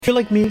If you're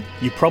like me,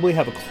 you probably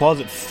have a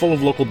closet full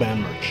of local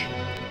band merch.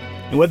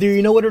 And whether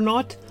you know it or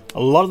not,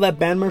 a lot of that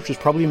band merch is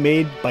probably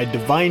made by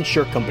Divine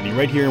Shirt Company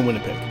right here in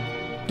Winnipeg.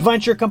 Divine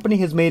Shirt Company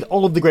has made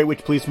all of the Great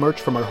Witch Police merch,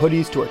 from our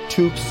hoodies to our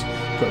toques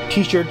to our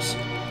t-shirts.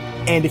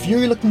 And if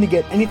you're looking to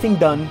get anything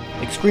done,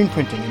 like screen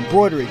printing,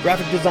 embroidery,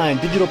 graphic design,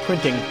 digital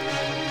printing,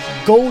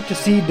 go to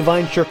see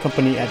Divine Shirt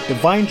Company at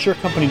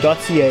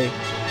divineshirtcompany.ca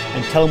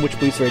and tell them Witch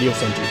Police Radio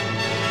sent you.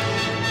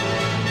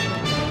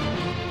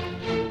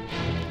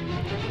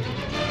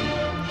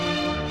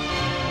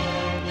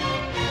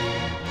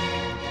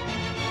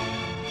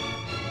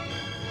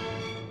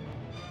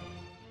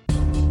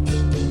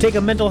 Take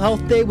a mental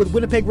health day with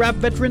Winnipeg rap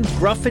veterans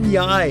Gruff and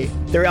Yai.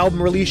 Their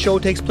album release show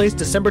takes place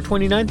December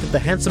 29th at the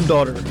Handsome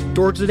Daughter.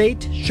 Doors at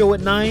 8, show at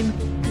 9,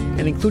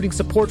 and including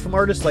support from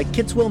artists like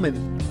Kits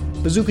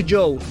Willman, Bazooka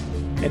Joe,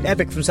 and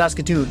Epic from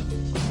Saskatoon.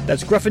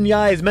 That's Gruff and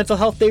Yai's mental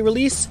health day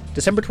release,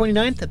 December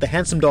 29th at the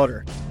Handsome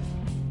Daughter.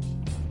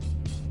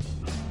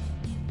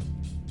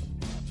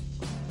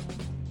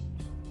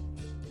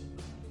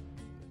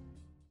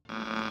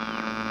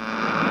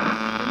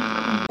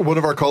 One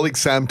of our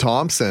colleagues, Sam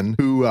Thompson,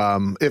 who,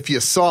 if you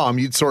saw him,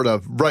 you'd sort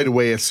of right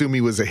away assume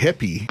he was a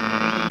hippie.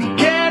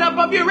 Get up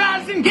off your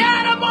ass and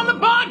get up on the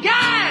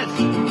podcast!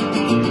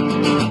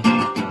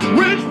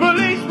 Witch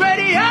Police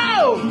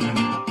Radio!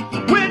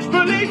 Witch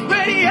Police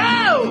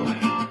Radio!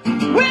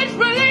 Witch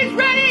Police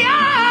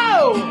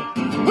Radio!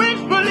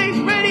 Witch Police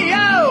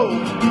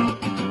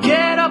Radio!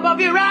 Get up off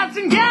your ass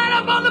and get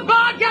up on the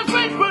podcast!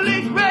 Witch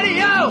Police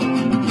Radio!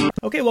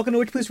 Okay, welcome to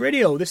Witch Police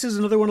Radio. This is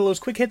another one of those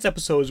quick hits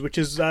episodes, which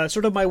is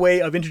sort of my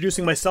way of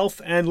introducing myself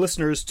and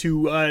listeners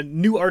to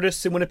new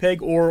artists in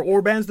Winnipeg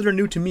or bands that are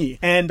new to me.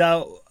 And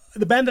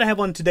the band that I have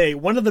on today,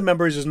 one of the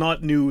members is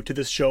not new to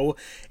this show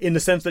in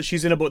the sense that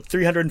she's in about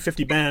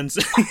 350 bands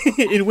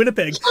in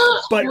Winnipeg.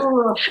 But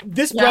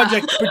this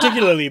project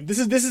particularly, this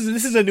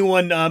is a new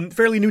one,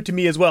 fairly new to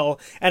me as well,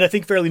 and I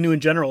think fairly new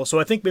in general.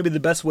 So I think maybe the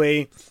best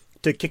way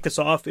to kick this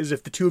off is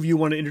if the two of you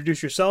want to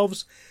introduce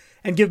yourselves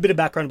and give a bit of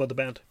background about the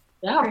band.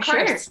 Yeah, of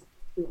course.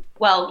 Sure.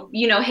 Well,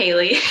 you know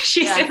Haley.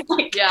 She's in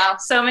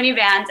so many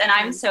bands, and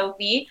I'm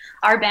Sophie.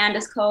 Our band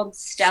is called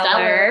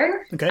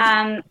Stellar.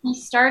 Okay. We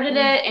started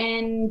it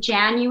in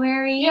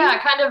January. Yeah,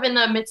 kind of in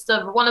the midst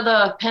of one of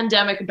the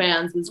pandemic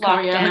bands is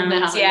coming out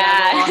now.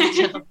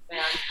 Yeah.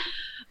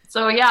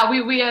 So yeah,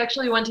 we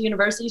actually went to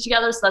university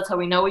together, so that's how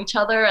we know each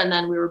other. And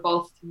then we were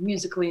both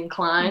musically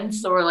inclined,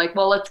 so we're like,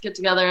 well, let's get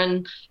together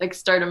and like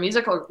start a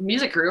music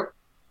group.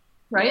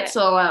 Right, yeah.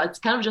 So it's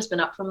kind of just been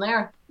up from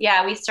there.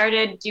 Yeah, we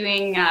started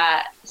doing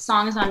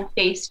songs on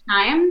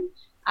FaceTime,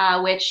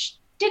 which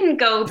didn't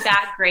go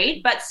that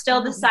great, but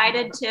still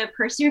decided to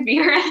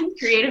persevere and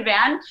create a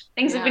band.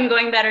 Things have been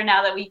going better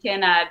now that we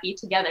can be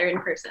together in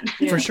person.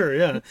 For sure,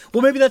 yeah.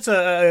 Well, maybe that's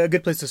a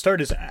good place to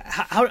start. Is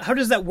how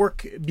does that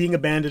work, being a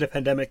band in a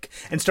pandemic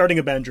and starting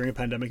a band during a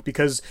pandemic?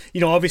 Because, you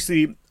know,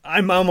 obviously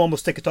I'm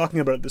almost sick of talking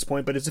about it at this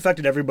point, but it's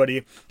affected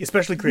everybody,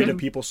 especially creative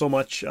people, so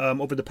much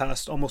over the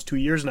past almost 2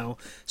 years now.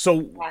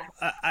 So,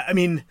 I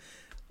mean,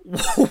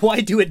 why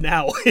do it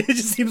now? It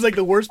just seems like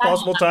the worst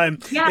possible time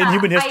in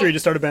human history to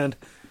start a band.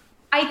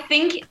 I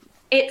think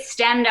it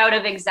stemmed out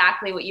of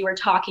exactly what you were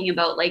talking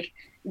about, like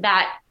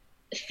that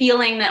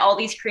feeling that all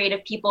these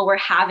creative people were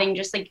having,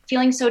 just like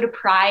feeling so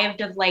deprived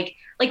of like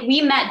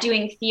we met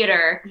doing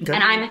theater,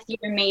 and I'm a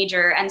theater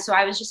major, and so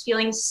I was just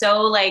feeling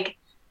so like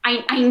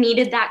I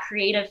needed that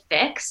creative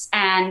fix,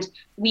 and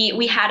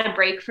we had a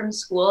break from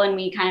school, and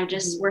we kind of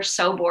just were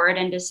so bored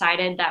and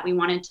decided that we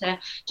wanted to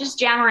just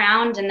jam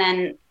around, and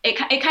then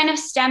it kind of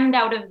stemmed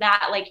out of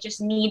that, like, just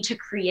need to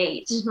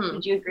create.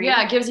 Would you agree?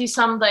 Yeah, it gives you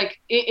some,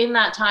 like, in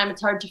that time,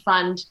 it's hard to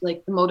find,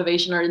 like, the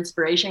motivation or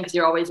inspiration because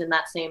you're always in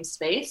that same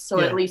space. So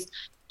at least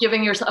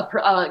giving yourself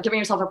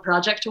a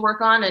project to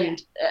work on,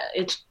 and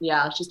it's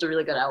just a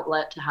really good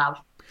outlet to have.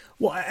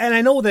 Well, and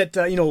I know that,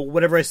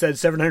 whatever I said,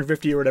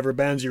 750 or whatever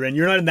bands you're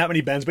not in that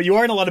many bands, but you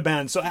are in a lot of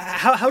bands. So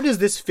how does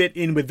this fit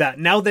in with that?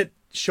 Now that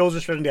shows are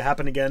starting to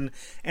happen again,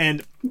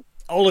 and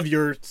all of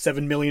your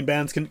 7 million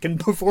bands can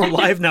perform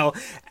live now,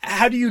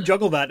 how do you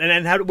juggle that?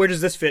 And where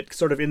does this fit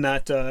sort of in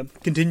that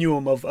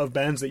continuum of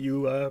bands that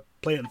you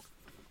play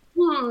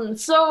in?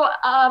 So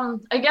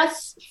I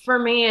guess for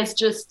me, it's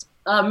just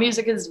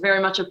music is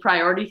very much a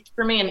priority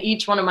for me, and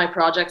each one of my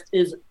projects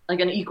is like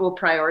an equal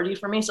priority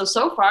for me. So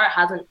far it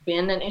hasn't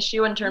been an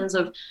issue in terms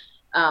of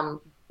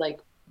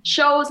like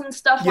shows and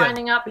stuff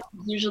lining up.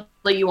 Usually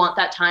you want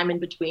that time in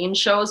between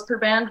shows per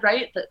band,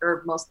 right?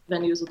 Or most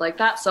venues would like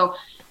that. So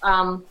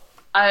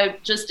I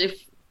just,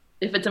 if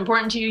it's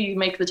important to you, you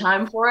make the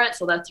time for it.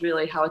 So that's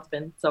really how it's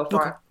been so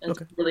far. It's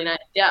really nice.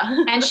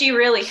 Yeah. And she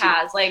really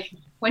has. Like,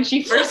 when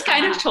she first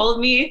kind of told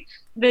me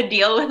the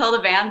deal with all the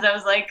bands, I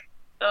was like,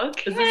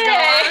 okay. Is this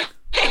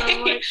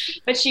going on?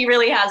 But she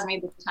really has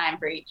made the time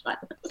for each one.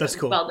 That's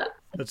cool. Well done.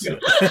 That's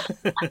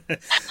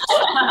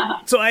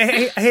So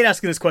I hate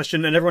asking this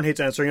question, and everyone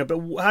hates answering it, but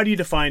how do you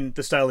define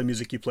the style of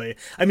music you play?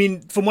 I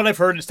mean, from what I've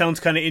heard, it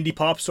sounds kind of indie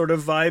pop sort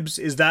of vibes.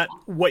 Is that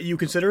what you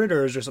consider it,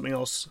 or is there something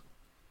else?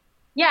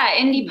 Yeah,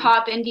 indie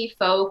pop, indie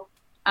folk.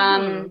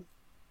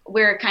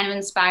 we're kind of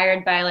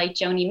inspired by like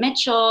Joni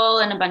Mitchell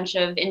and a bunch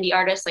of indie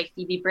artists like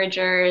Phoebe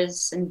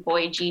Bridgers and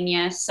Boy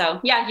Genius. So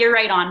yeah, you're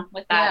right on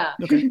with that.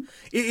 Yeah. Okay.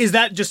 Is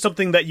that just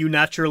something that you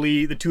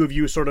naturally, the two of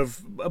you, sort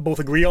of both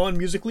agree on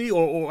musically,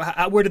 or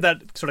where did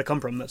that sort of come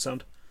from? That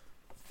sound?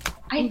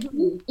 I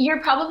think you're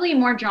probably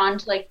more drawn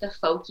to like the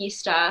folky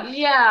stuff.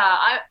 Yeah,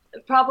 I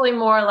probably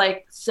more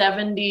like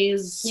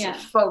 70s Yeah.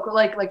 folk,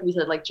 like we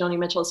said, like Joni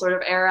Mitchell sort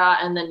of era,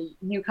 and then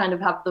you kind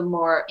of have the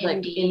more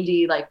like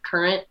indie like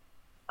current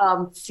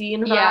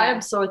scene vibe. Yeah.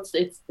 So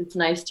it's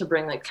nice to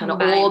bring like kind of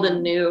Combine old them.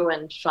 and new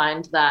and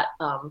find that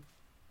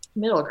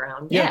middle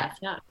ground. Yeah.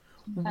 Yeah.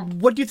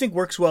 What do you think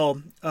works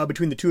well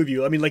between the two of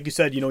you? I mean, like you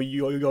said,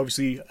 you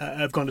obviously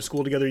have gone to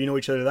school together, you know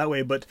each other that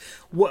way. But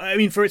I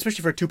mean,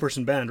 especially for a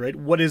two-person band, right?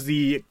 What is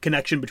the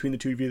connection between the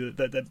two of you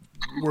that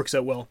works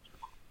out well?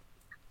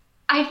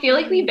 I feel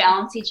like we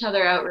balance each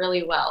other out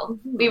really well.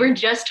 We were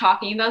just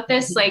talking about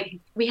this. Like,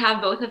 we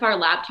have both of our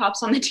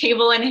laptops on the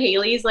table, and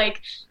Haley's like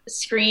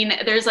screen.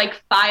 There's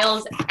like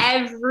files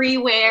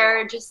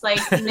everywhere, just like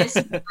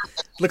missing.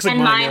 Looks like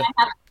And mine.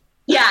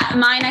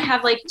 mine, I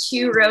have like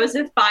 2 rows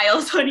of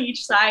files on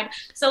each side.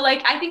 So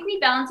like, I think we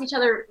balance each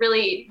other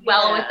really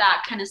well Yeah. with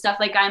that kind of stuff.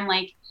 Like, I'm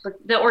like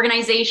the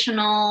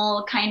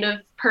organizational kind of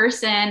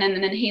person,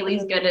 and then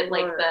Haley's good at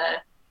like the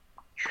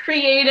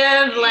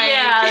creative, like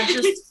yeah,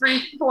 just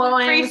free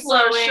flowing.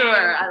 Free-flowing. So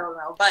sure, I don't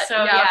know, but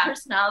So, yeah, yeah.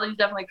 personalities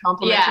definitely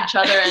complement Yeah. each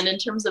other. And in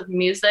terms of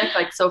music,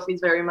 like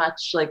Sophie's very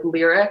much like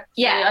lyric.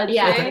 yeah, I'd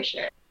yeah, say. for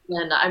sure.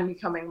 And I'm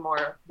becoming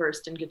more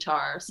versed in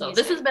guitar. So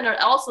Music. this has been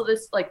also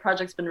this like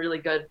project's been really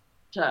good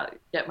to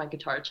get my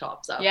guitar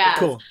chops up. Yeah.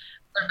 Cool.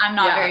 I'm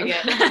not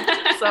Yeah. very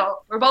good. So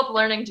we're both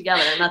learning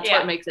together, and that's Yeah.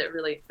 what makes it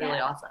really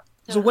Yeah. awesome.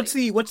 So what's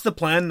the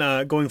plan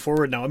going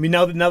forward now? I mean,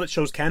 now that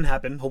shows can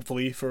happen,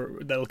 hopefully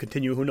that'll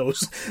continue. Who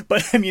knows?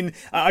 But I mean,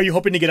 are you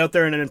hoping to get out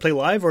there and play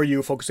live, or are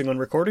you focusing on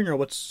recording, or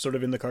what's sort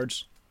of in the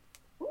cards?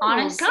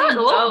 Honestly, God, I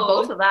love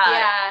both of that.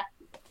 Yeah.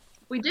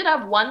 We did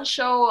have one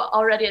show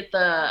already at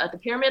the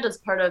Pyramid as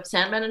part of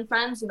Sandman and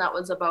Friends, and that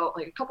was about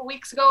like a couple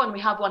weeks ago. And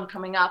we have one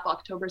coming up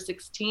October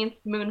 16th.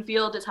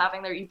 Moonfield is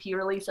having their EP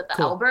release at the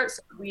Cool. Albert,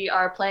 so we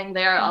are playing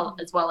there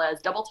as well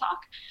as Double Talk.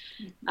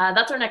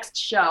 That's our next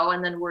show,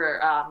 and then we're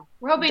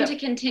Hoping to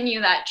continue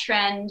that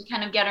trend,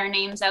 kind of get our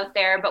names out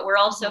there, but we're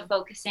also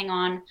focusing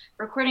on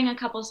recording a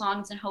couple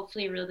songs and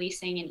hopefully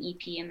releasing an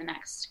EP in the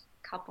next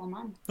couple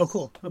months. Oh,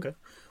 cool. Okay.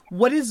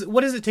 What does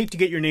it take to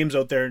get your names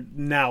out there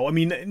now? I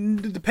mean,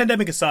 the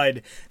pandemic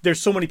aside, there's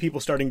so many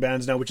people starting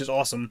bands now, which is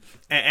awesome.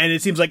 And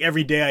it seems like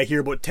every day I hear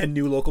about 10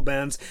 new local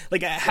bands.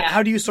 Like,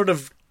 how do you sort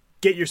of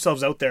get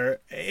yourselves out there,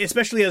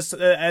 especially as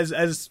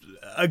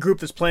a group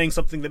that's playing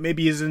something that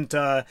maybe isn't?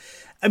 I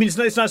mean,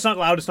 it's not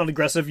loud, it's not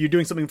aggressive. You're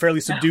doing something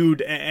fairly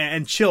subdued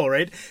and chill,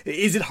 right?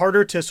 Is it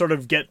harder to sort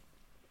of get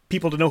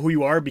people to know who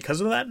you are because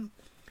of that?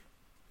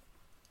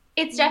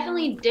 It's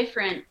definitely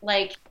different.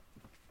 Like,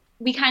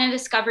 we kind of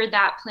discovered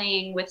that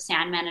playing with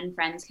Sandman and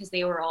Friends, because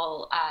they were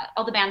all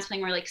the bands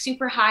playing were like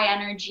super high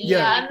energy. Yeah.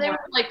 Yeah, and they were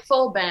like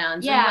full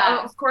bands. Yeah.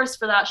 And, of course,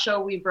 for that show,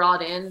 we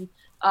brought in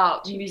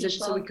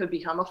musicians so we could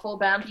become a full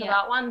band for Yeah.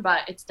 that one.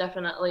 But it's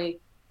definitely,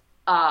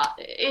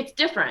 it's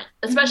different,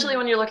 especially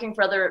when you're looking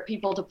for other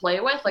people to play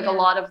with. Like Yeah. a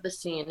lot of the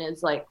scene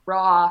is like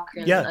rock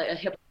and Yeah. a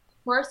hip hop,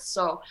 of course.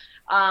 So,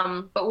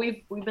 but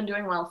we've been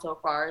doing well so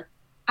far.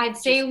 I'd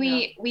say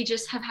Just, we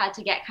just have had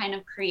to get kind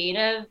of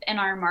creative in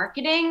our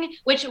marketing,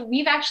 which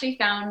we've actually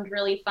found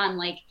really fun,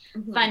 like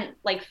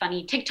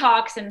funny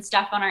TikToks and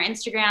stuff on our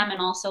Instagram, and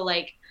also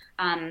like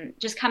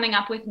just coming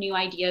up with new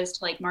ideas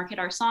to like market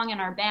our song and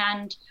our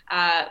band.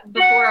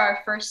 Before our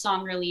first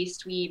song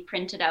released, we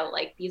printed out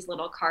like these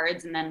little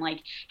cards and then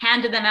like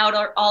handed them out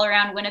all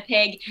around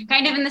Winnipeg,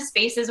 kind of in the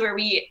spaces where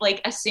we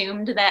like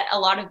assumed that a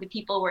lot of the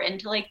people were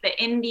into like the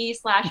indie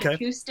 / Okay.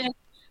 acoustic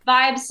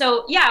vibes.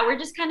 So yeah, we're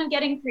just kind of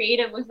getting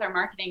creative with our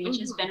marketing, which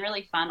has been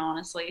really fun,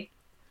 honestly.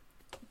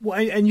 Well,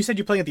 and you said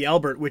you're playing at the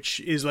Albert, which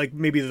is like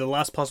maybe the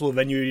last possible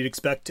venue you'd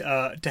expect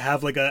to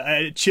have like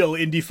a chill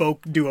indie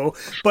folk duo.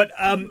 But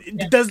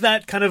does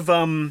that kind of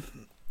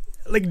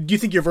like, do you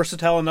think you're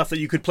versatile enough that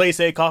you could play,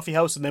 say, a coffee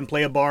house and then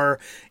play a bar,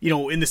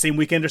 in the same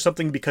weekend or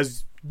something,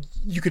 because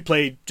you could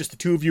play just the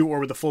two of you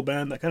or with a full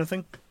band, that kind of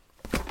thing?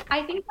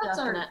 I think that's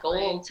our Definitely.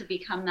 goal, to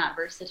become that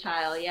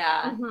versatile.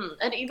 Yeah.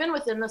 And even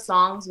within the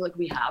songs like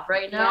we have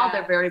right now, Yeah.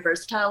 they're very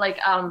versatile. Like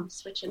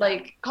Switch it up.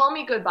 like Call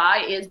Me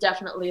Goodbye is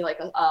definitely like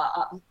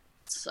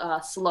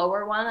a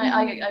slower one.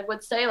 I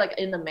would say, like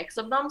in the mix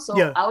of them. So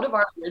Yeah. out of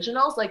our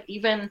originals, like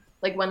even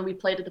like when we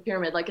played at the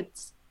Pyramid, like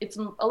it's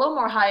a little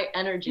more high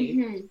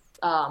energy.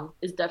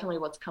 Is definitely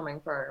what's coming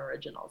for our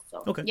originals.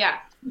 So Okay. Yeah.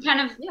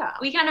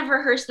 We kind of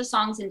rehearse the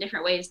songs in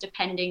different ways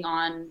depending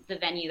on the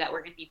venue that we're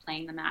going to be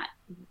playing them at.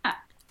 Yeah.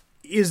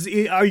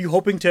 Are you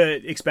hoping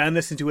to expand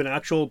this into an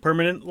actual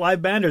permanent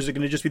live band, or is it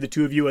going to just be the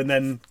two of you and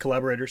then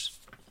collaborators?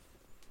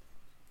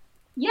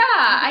 Yeah,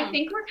 I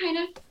think we're kind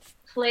of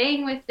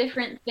playing with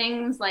different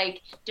things,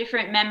 like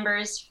different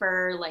members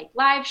for like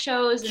live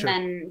shows, Sure.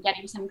 and then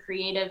getting some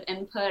creative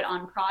input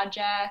on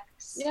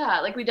projects.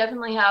 yeah, like we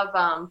definitely have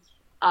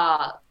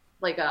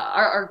like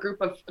our group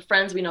of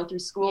friends we know through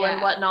school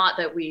and whatnot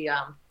that we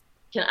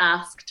can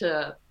ask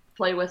to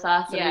play with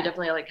us, and we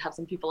definitely like have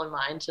some people in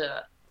mind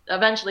to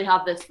eventually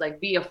have this like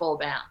be a full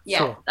band.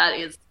 So that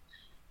is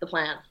the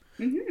plan.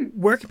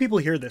 Where can people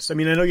hear this? I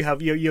mean, I know you have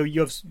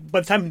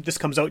by the time this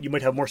comes out, you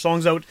might have more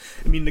songs out.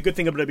 I mean, the good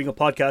thing about it being a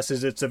podcast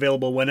is it's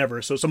available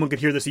whenever, so someone could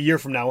hear this a year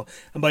from now,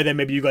 and by then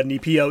maybe you got an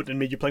EP out and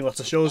maybe you're playing lots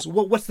of shows.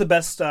 What's the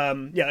best?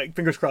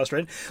 Fingers crossed,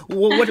 right?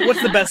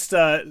 What's the best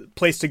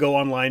place to go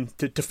online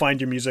to find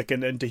your music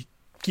and to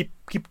keep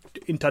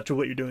in touch with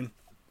what you're doing?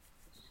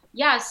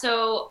 Yeah,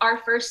 so our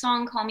first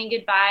song, Call Me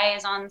Goodbye,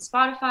 is on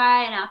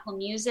Spotify and Apple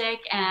Music,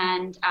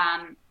 and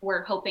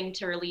we're hoping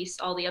to release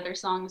all the other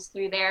songs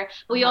through there.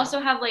 But we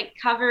also have like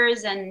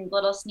covers and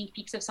little sneak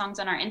peeks of songs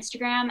on our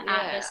Instagram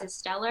at This Is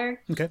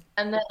Stellar. Okay.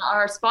 And then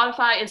our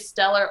Spotify is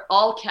Stellar,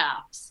 all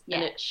caps,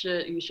 and you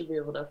should be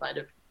able to find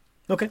it.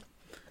 Okay.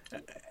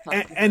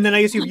 And then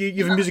I guess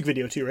you have a music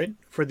video too, right?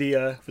 For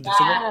the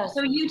single?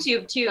 So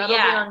YouTube too. That'll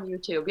be on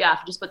YouTube. Yeah,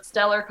 just put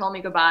Stellar, Call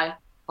Me Goodbye.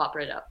 Pop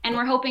right up. And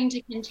we're hoping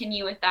to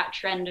continue with that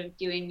trend of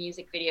doing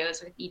music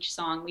videos with each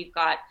song. We've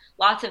got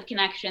lots of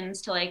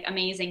connections to like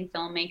amazing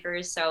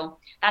filmmakers, so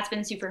that's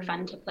been super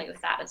fun to play with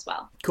that as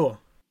well. Cool.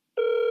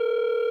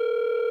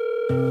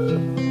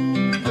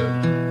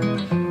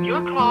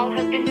 Your call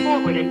has been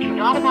forwarded to an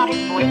automatic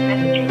voice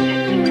messaging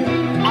system.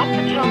 At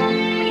the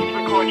tone, please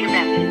record your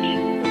message.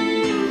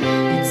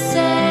 It's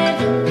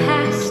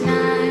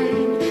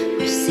 9:07.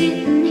 We're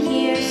sitting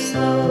here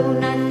slow,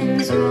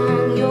 nothing's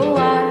wrong. You're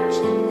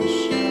watching the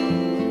show.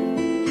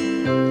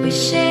 We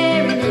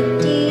share an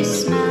empty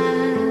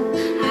smile.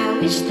 I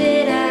wish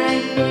that I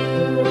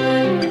knew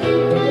what you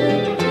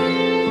would do.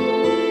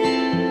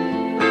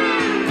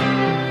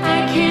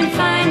 I can't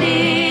find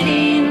it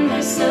in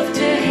myself to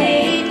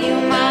hate you.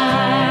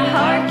 My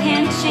heart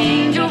can't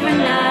change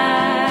overnight.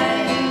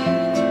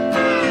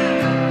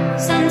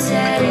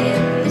 Sunset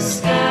in the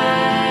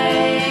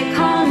sky,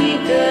 call me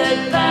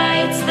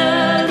goodbye. It's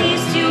the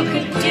least you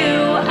could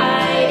do.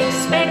 I'd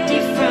expect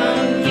it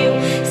from you.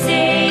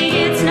 Say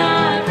it's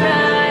not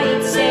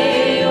right,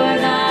 say you're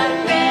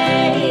not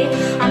ready.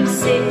 I'm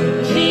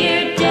sitting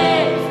here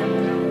dead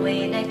from the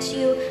way that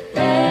you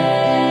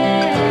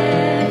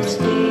left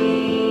me.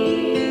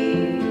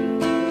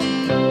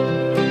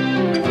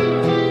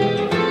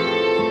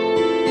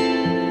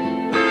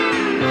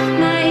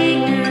 My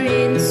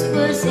ignorance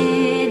was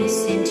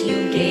innocent.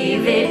 You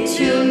gave it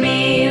to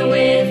me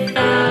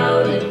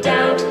without a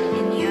doubt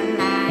in your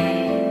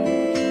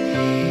mind.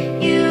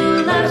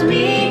 You loved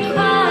me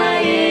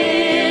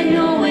quiet,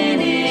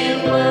 knowing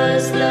it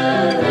was the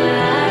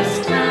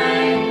last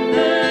time,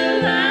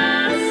 the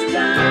last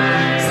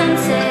time.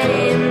 Sunset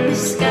in the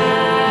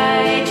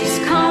sky,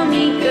 just call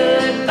me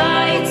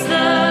goodbye. It's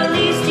the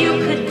least you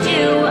could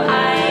do.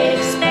 I'd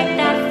expect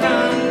that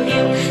from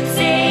you.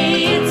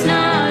 Say it's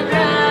not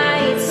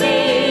right,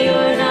 say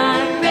you're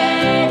not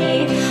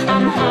ready.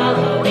 I'm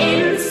hollow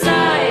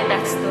inside,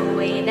 that's the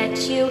way that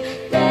you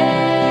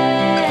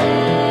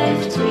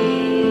left me.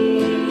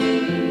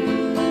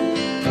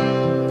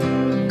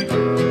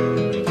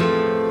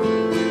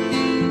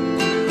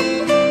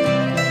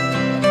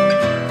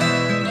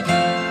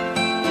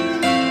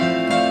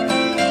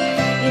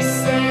 You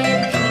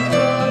said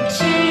people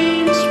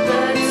change,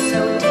 but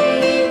so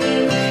did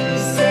you. You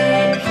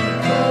said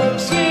people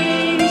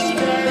change,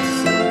 but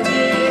so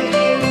did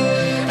you.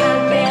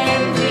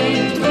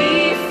 Abandoned me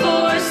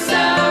for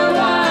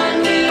someone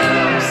new.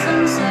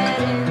 Sunset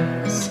in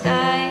the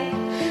sky,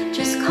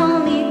 just call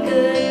me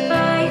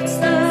goodbye. It's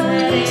the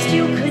least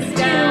you could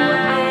do.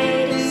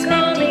 I'd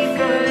expect it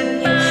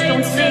from you.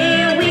 Don't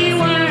say we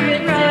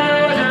weren't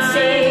right,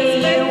 say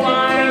you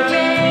aren't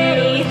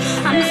ready.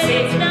 I'm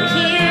sitting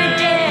here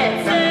dead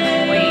from the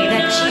way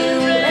that you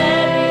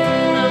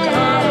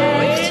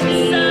left me.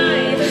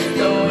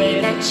 The way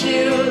that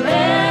you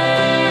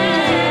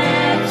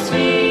left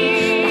me.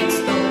 That's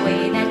the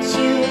way that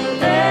you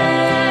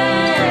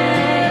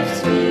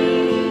left me.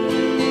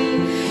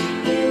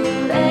 You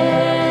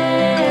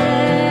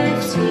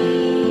left me.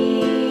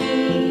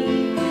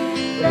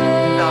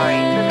 Sorry,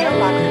 the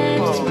mailbox is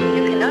full.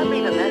 You cannot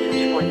leave a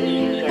message for this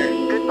user.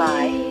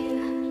 Goodbye.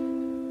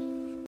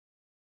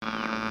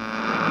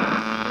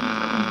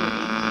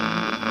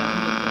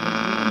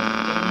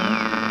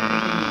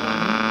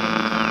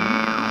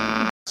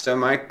 So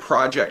my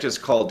project is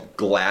called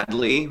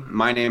Gladly.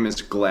 My name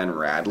is Glenn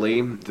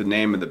Radley. The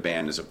name of the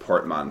band is a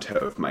portmanteau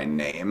of my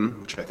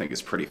name, which I think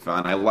is pretty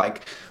fun. I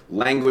like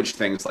language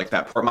things like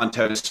that.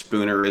 Portmanteaus,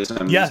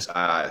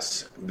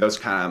 spoonerisms, those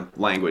kind of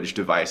language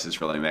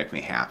devices really make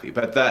me happy.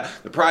 But the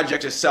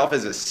project itself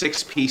is a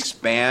 6-piece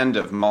band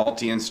of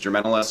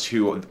multi-instrumentalists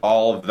who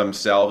all of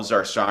themselves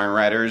are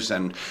songwriters,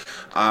 and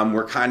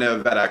we're kind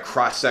of at a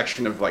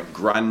cross-section of like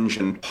grunge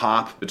and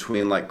pop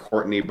between like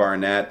Courtney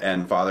Barnett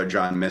and Father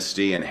John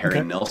Misty and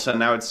Harry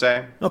Nilsson, I would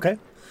say. Okay.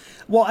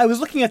 Well, I was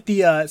looking at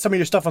the some of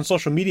your stuff on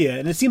social media,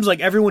 and it seems like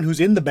everyone who's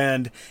in the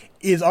band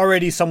is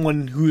already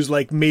someone who's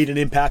like made an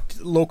impact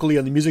locally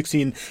on the music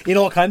scene in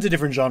all kinds of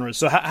different genres.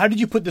 So how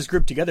did you put this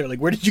group together? Like,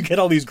 where did you get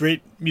all these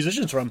great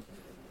musicians from?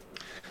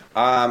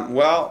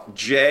 Well,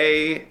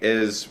 Jay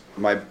is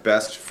my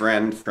best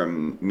friend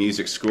from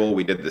music school.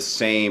 We did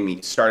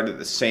started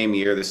the same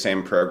year, the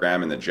same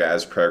program in the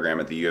jazz program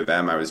at the U of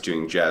M. I was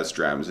doing jazz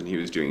drums and he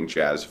was doing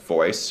jazz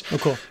voice. Oh,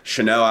 cool.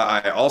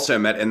 Shanoa, I also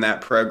met in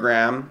that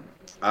program.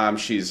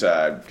 She's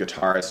a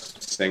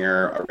guitarist,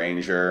 singer,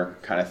 arranger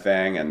kind of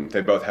thing, and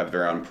they both have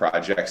their own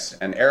projects.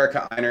 And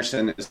Erica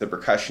Einerson is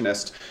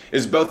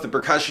both the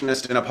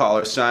percussionist in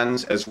Apollo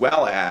Suns, as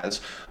well as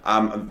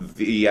I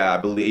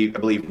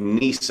believe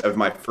niece of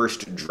my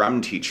first drum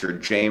teacher,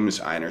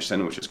 James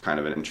Einerson, which is kind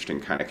of an interesting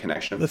kind of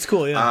connection. That's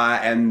cool, yeah.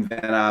 And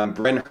then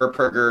Bryn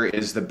Herperger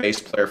is the bass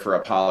player for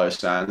Apollo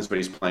Suns, but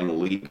he's playing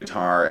lead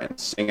guitar and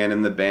singing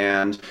in the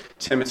band.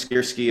 Tim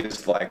Iskierski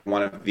is like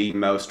one of the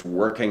most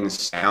working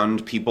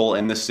sound people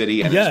in the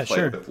city, and has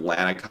played with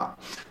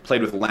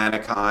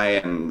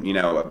Lanakai and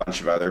a bunch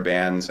of other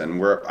bands,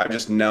 and I've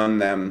just known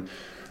them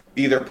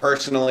either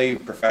personally,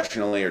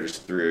 professionally, or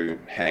just through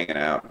hanging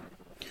out.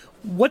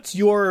 What's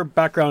your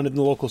background in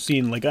the local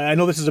scene? Like, I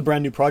know this is a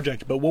brand new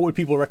project, but what would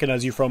people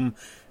recognize you from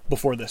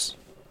before this?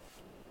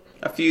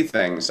 A few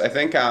things. I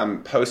think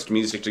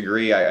post-music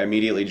degree, I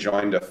immediately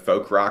joined a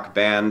folk rock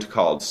band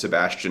called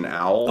Sebastian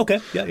Owl. Okay,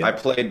 yeah. I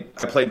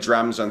played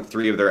drums on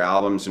 3 of their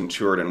albums and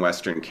toured in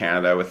Western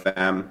Canada with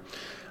them.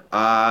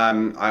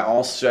 I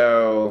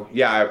also,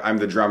 I'm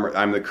the drummer.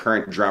 I'm the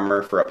current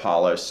drummer for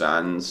Apollo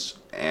Suns,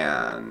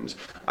 and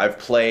I've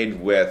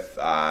played with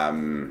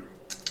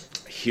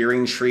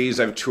Hearing Trees.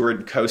 I've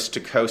toured coast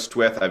to coast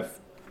with. I've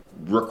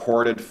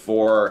recorded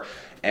for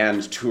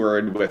and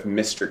toured with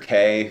Mr.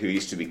 K, who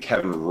used to be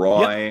Kevin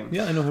Roy.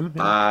 Yeah, I know him.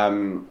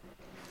 Yeah.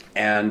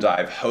 And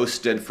I've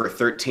hosted for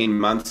 13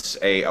 months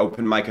a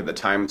open mic at the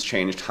Times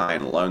Changed High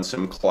and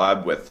Lonesome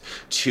Club with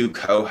 2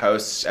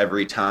 co-hosts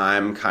every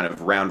time, kind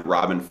of round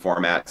robin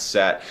format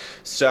set.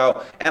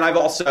 So, and I've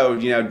also,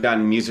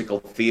 done musical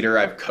theater.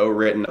 I've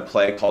co-written a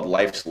play called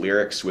Life's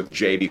Lyrics with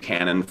Jay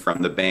Buchanan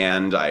from the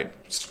band. I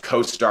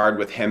co-starred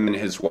with him and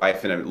his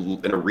wife in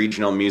a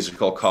regional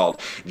musical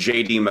called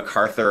J.D.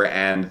 MacArthur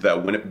and the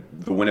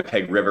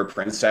Winnipeg River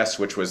Princess,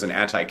 which was an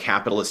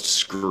anti-capitalist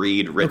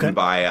screed written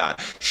by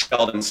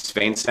Sheldon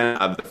Svensson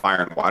of the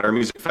Fire and Water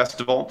Music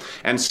Festival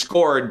and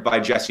scored by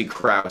Jesse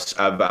Krause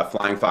of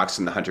Flying Fox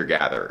and the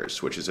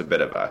Hunter-Gatherers, which is a bit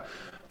of a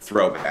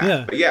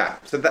throwback. Yeah.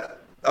 But so that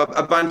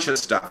a bunch of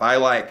stuff. I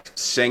like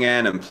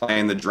singing and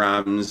playing the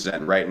drums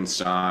and writing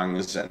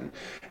songs and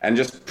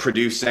just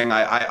producing.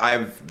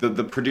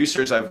 The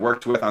producers I've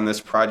worked with on this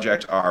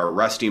project are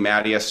Rusty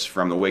Mattias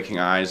from The Waking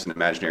Eyes and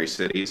Imaginary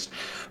Cities,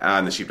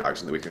 and the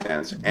Sheepdogs and the Weaker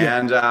Hands,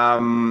 and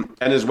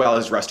as well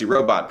as Rusty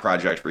Robot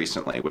Project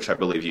recently, which I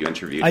believe you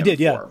interviewed. I did,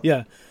 for.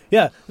 Yeah.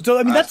 So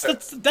I mean,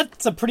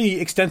 that's a pretty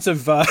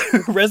extensive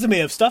resume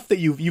of stuff that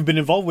you've been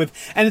involved with,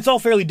 and it's all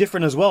fairly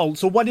different as well.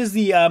 So what is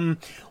the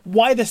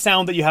why the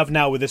sound that you have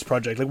now with this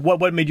project? Like,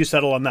 what made you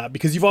settle on that?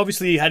 Because you've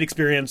obviously had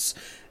experience,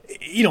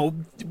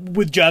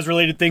 with jazz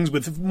related things,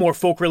 with more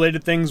folk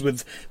related things,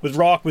 with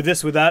rock, with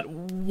this, with that.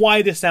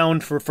 Why the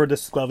sound for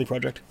this Gladly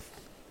project?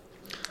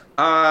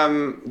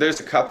 There's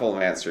a couple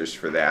of answers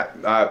for that.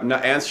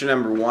 Answer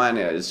number one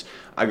is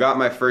I got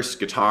my first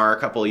guitar a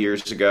couple of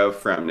years ago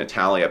from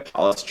Natalia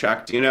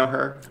Polischuk. Do you know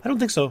her? I don't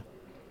think so.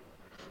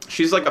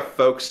 She's like a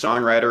folk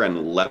songwriter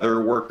and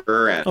leather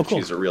worker, and cool.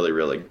 She's a really,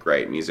 really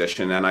great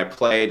musician. And I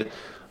played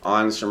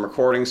on some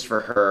recordings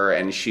for her,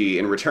 and she,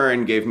 in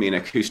return, gave me an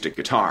acoustic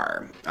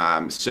guitar.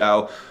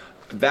 So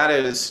that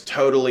has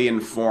totally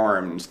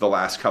informed the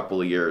last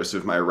couple of years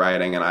of my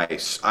writing, and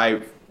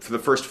I for the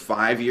first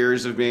 5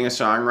 years of being a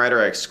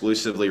songwriter, I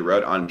exclusively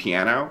wrote on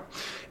piano.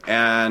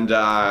 And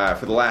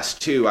for the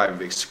last 2,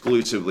 I've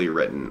exclusively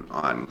written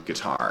on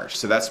guitar.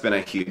 So that's been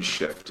a huge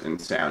shift in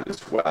sound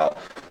as well.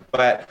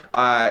 But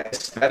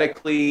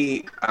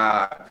aesthetically,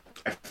 I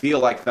feel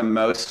like the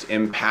most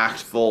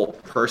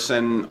impactful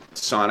person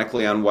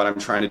sonically on what I'm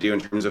trying to do in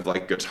terms of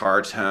like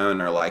guitar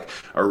tone or like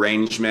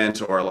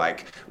arrangement or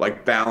like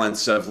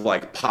balance of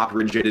like pop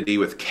rigidity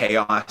with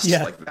chaos,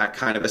 like that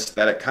kind of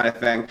aesthetic kind of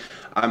thing,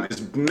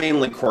 is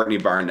mainly Courtney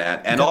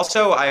Barnett. And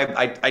also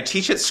I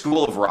teach at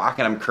School of Rock,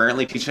 and I'm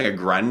currently teaching a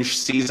grunge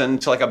season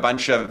to like a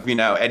bunch of,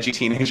 edgy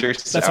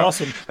teenagers. That's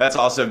awesome. That's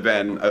also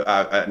been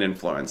an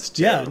influence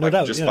too. Yeah, no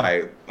doubt. Just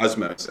by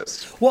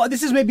osmosis. Well,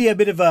 this is maybe a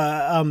bit of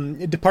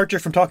a departure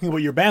from talking about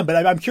your band,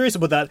 but I'm curious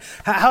about that.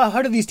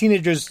 How do these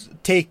teenagers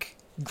take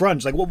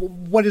grunge? Like,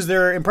 what is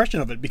their impression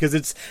of it?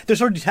 Because they're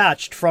sort of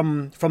detached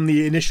from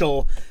the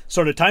initial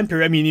sort of time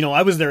period. I mean,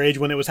 I was their age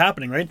when it was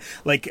happening, right?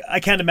 Like, I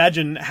can't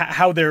imagine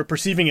how they're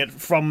perceiving it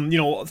from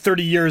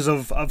 30 years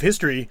of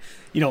history,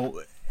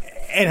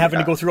 and having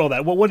to go through all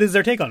that. What is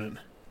their take on it?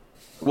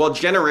 Well,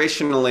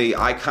 generationally,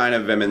 I kind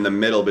of am in the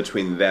middle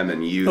between them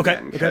and you Okay,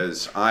 then,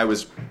 because I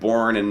was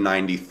born in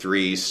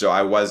 '93, so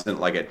I wasn't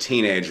like a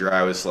teenager.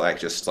 I was like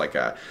just like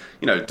a,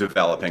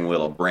 developing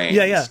little brain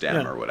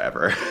stem or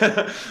whatever.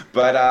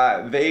 But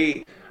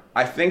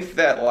I think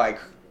that like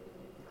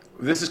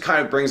this is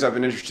kind of brings up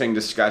an interesting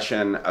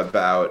discussion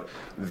about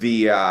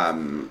the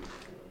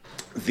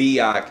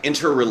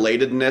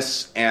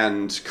interrelatedness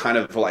and kind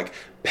of like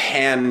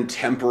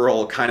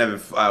pan-temporal kind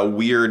of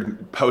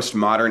weird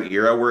postmodern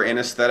era we're in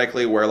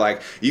aesthetically, where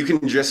like you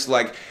can just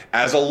like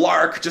as a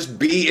lark just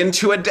be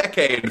into a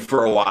decade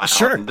for a while.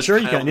 Sure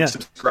you can, yeah.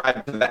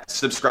 Subscribe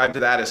to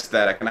that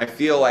aesthetic. And I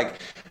feel like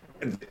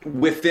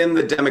within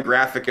the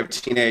demographic of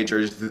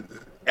teenagers,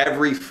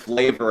 every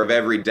flavor of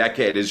every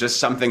decade is just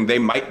something they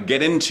might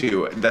get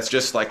into. That's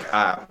just like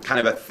kind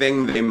of a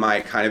thing they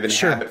might kind of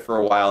inhabit for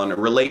a while and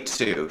relate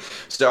to.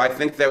 So I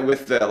think that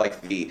with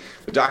the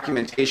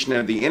documentation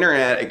of the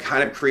internet, it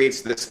kind of creates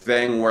this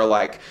thing where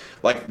like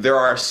there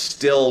are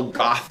still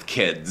goth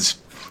kids.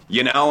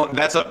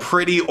 That's a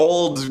pretty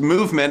old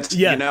movement,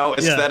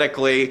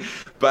 aesthetically. Yeah.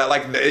 But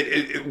like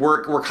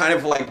we're kind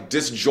of like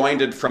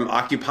disjointed from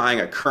occupying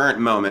a current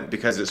moment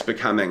because it's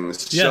becoming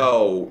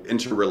so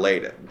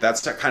interrelated.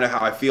 That's kind of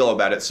how I feel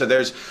about it. So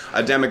there's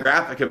a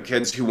demographic of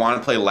kids who want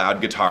to play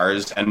loud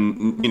guitars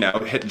and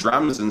hit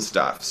drums and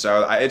stuff.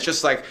 So it's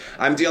just like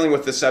I'm dealing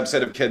with the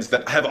subset of kids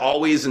that have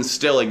always and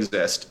still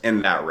exist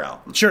in that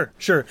realm. Sure.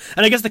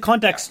 And I guess the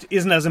context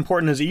isn't as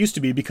important as it used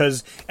to be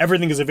because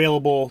everything is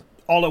available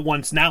all at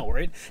once now,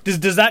 right?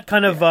 Does that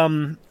kind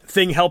of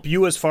thing help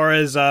you as far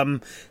as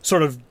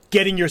sort of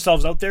getting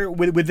yourselves out there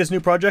with this new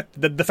project?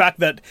 The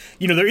fact that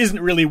there isn't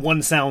really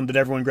one sound that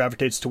everyone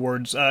gravitates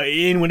towards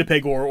in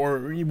Winnipeg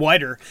or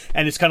wider,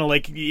 and it's kind of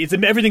like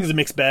everything's a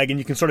mixed bag, and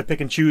you can sort of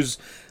pick and choose.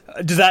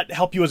 Does that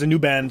help you as a new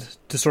band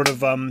to sort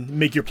of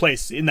make your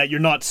place in that you're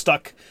not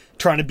stuck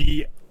trying to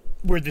be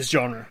with this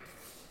genre?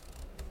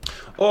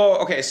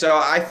 Oh, okay. So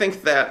I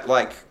think that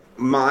like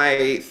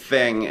my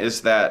thing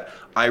is that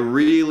I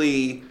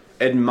really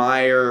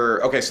admire.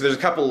 Okay, so there's a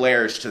couple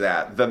layers to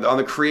that. On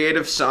the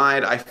creative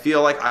side, I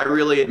feel like I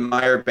really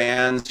admire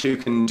bands who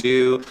can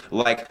do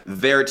like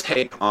their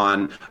take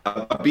on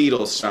a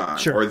Beatles song,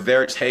 or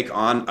their take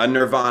on a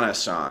Nirvana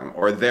song,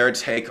 or their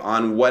take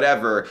on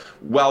whatever,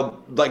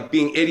 well, like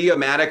being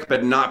idiomatic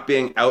but not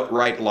being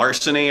outright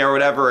larceny or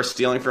whatever, or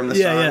stealing from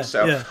the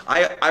song.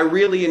 I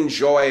really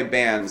enjoy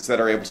bands that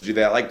are able to do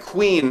that. Like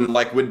Queen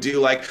like would do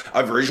like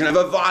a version of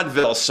a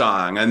vaudeville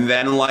song and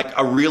then like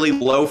a really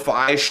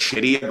lo-fi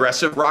shitty aggressive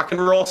rock and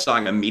roll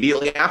song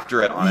immediately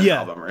after it on an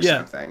album or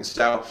something.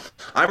 So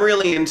I'm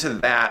really into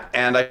that,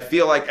 and I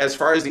feel like as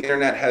far as the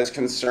internet has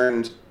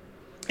concerned,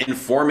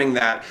 informing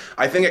that,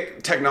 I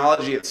think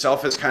technology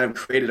itself has kind of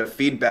created a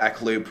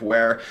feedback loop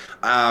where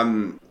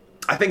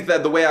I think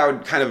that the way I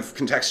would kind of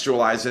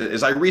contextualize it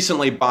is I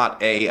recently bought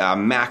a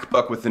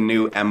MacBook with the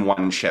new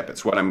M1 chip.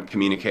 It's what I'm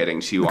communicating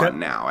to you on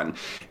now.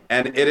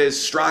 And it is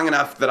strong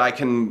enough that I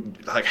can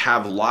like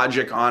have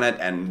Logic on it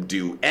and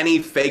do any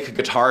fake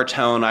guitar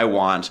tone I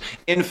want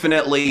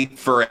infinitely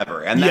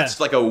forever. And that's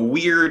like a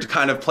weird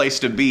kind of place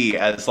to be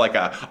as like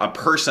a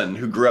person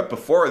who grew up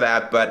before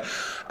that. But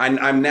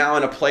I'm now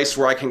in a place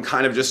where I can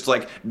kind of just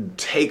like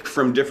take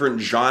from different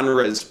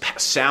genres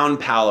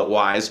sound palette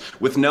wise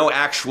with no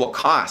actual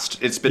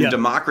cost. It's been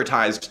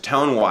democratized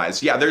tone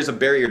wise. Yeah, there's a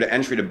barrier to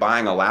entry to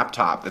buying a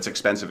laptop that's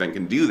expensive and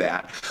can do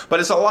that, but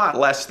it's a lot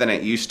less than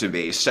it used to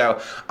be.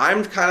 So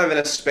I'm kind of in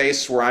a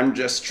space where I'm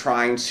just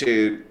trying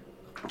to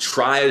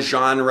try a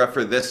genre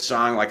for this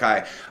song. Like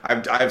I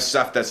have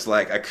stuff that's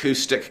like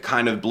acoustic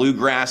kind of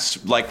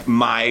bluegrass, like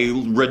my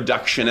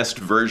reductionist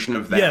version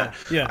of that.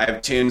 I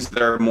have tunes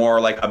that are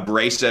more like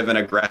abrasive and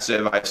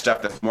aggressive. I have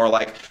stuff that's more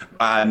like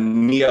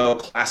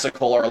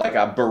neoclassical or like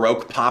a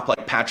Baroque pop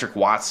like Patrick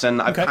Watson.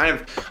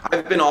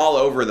 I've been all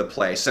over the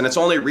place, and it's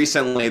only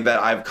recently that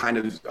I've kind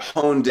of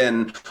honed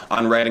in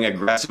on writing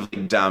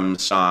aggressively dumb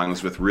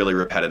songs with really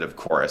repetitive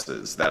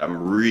choruses that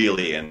I'm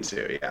really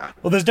into.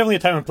 Well, there's definitely a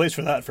time and place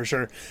for that, for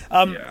sure.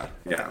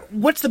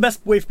 What's the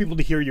best way for people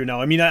to hear you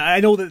now? I mean, I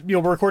know that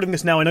we're recording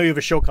this now. I know you have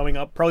a show coming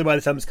up. Probably by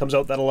the time this comes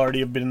out, that'll already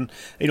have been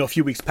a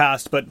few weeks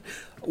past. But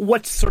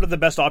what's sort of the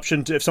best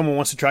option if someone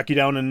wants to track you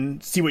down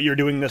and see what you're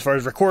doing as far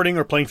as recording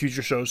or playing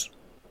future shows?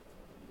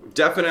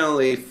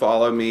 Definitely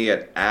follow me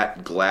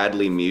at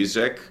Gladly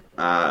Music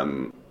or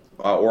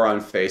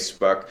on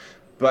Facebook.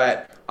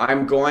 But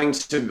I'm going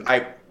to.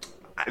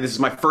 This is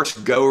my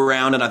first go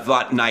around, and I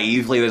thought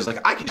naively,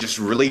 I could just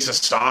release a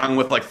song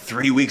with like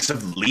 3 weeks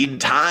of lead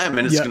time,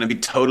 and it's going to be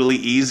totally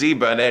easy.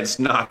 But it's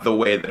not the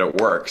way that it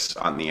works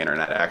on the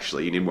internet.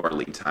 Actually, you need more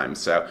lead time.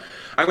 So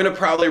I'm going to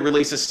probably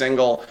release a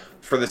single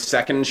for the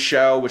second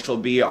show, which will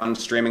be on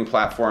streaming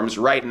platforms.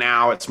 Right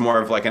now, it's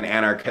more of like an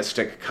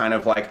anarchistic kind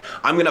of like,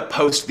 I'm going to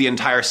post the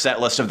entire set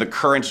list of the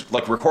current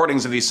like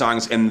recordings of these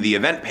songs in the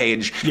event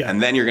page,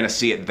 and then you're going to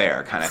see it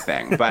there kind of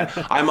thing. But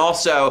I'm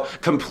also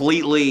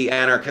completely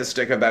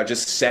anarchistic about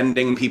just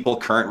sending people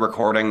current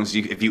recordings.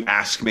 If you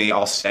ask me,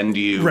 I'll send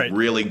you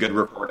really good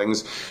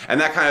recordings. And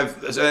that kind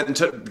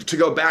of, to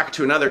go back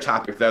to another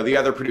topic though, the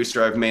other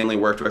producer I've mainly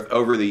worked with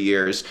over the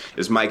years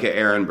is Micah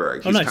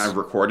Ehrenberg. He's kind of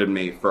recorded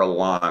me for a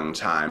long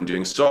time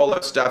doing solo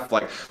stuff.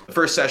 Like the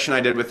first session I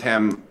did with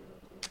him,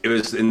 it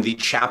was in the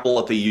chapel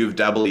at the U of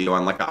W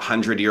on like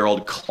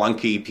 100-year-old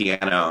clunky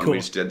piano. And we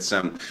just did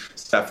some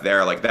stuff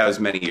there. Like that was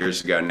many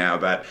years ago now.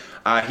 But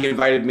he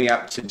invited me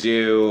up to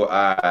do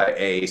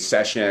a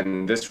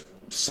session this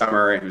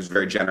summer. It was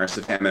very generous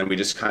of him. And we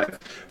just kind of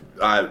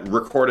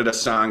recorded a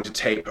song to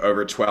tape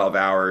over 12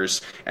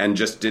 hours and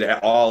just did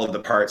all of the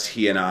parts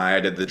he and I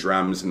did the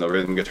drums and the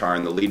rhythm guitar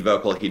and the lead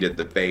vocal. He did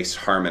the bass,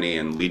 harmony,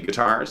 and lead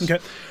guitars. Okay.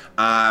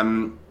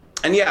 And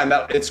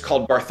it's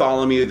called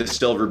Bartholomew the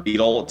Silver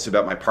Beetle. It's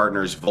about my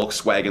partner's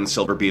Volkswagen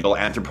Silver Beetle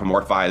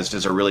anthropomorphized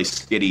as a really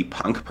skitty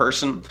punk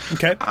person.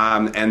 Okay.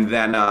 And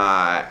then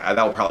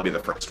that'll probably be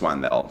the first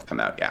one that'll come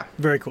out,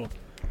 Very cool.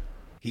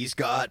 He's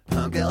got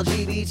punk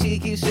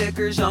LGBTQ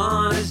stickers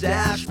on his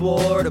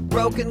dashboard, a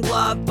broken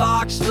glove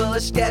box full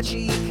of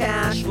sketchy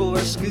cash for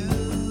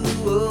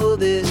school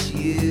this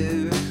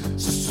year.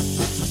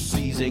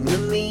 Seizing the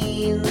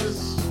means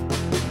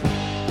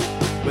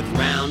with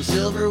round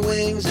silver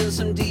wings and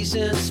some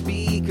decent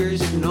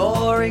speakers,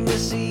 ignoring the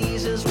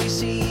seasons we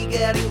see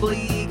getting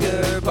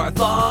bleaker.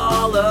 Bartholomew,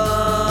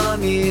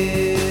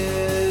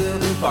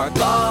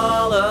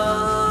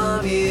 Bartholomew,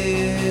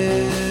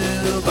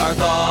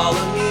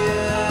 Bartholomew,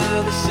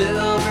 the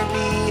silver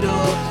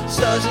beetle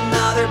sews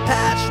another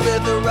patch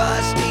with a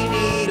rusty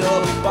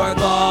needle.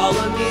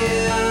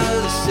 Bartholomew,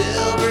 the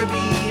silver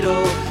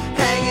beetle,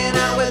 hanging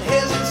out with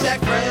his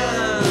insect friends.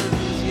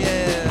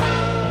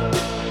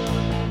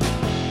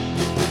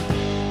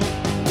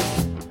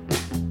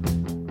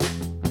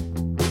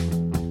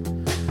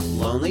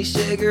 Lonely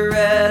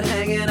cigarette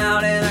hanging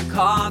out in a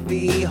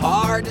coffee.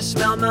 Hard to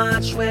smell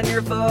much when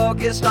you're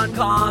focused on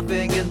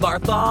coughing. And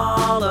Bartholomew,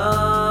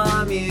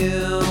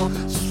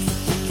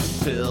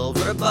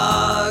 silver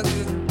bug,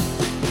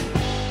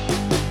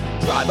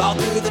 drive all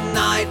through the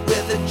night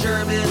with a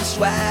German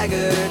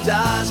swagger.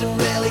 Doesn't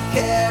really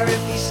care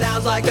if he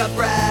sounds like a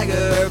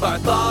bragger.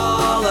 Bartholomew,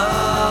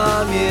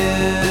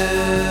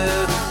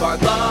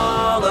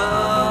 Bartholomew,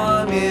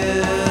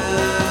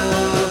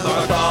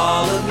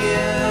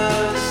 Bartholomew,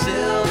 the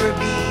silver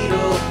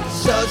beetle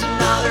sews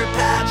another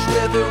patch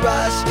with a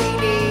rusty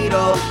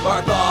needle.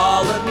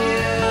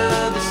 Bartholomew,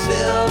 the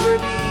silver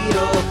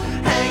beetle,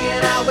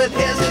 hanging out with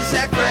his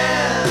insect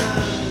friends.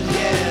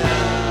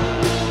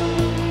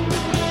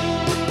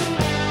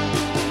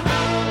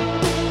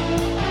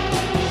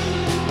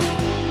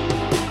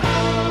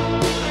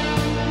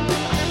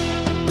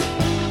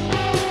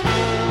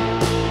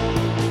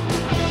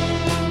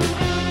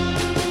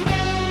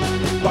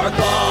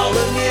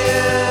 Bartholomew,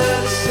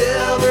 the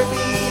silver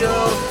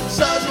beetle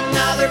sews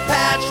another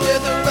patch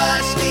with a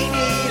rusty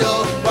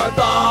needle.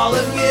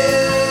 Bartholomew,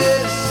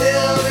 the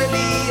silver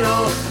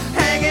beetle,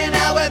 hanging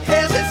out with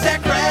his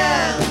insect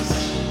friends.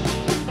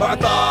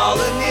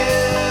 Bartholomew,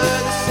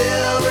 the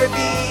silver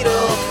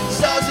beetle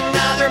sews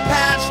another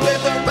patch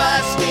with a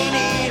rusty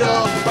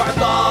needle.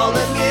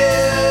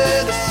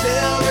 Bartholomew, the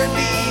silver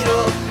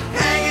beetle,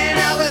 hanging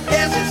out with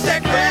his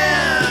insect friends.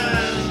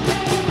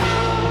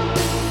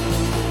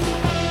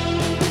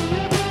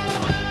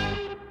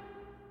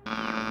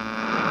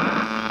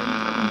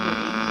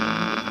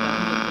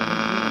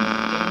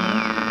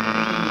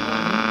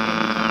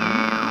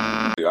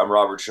 I'm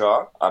Robert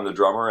Shaw. I'm the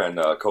drummer and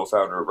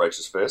co-founder of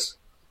Righteous Fist.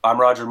 I'm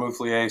Roger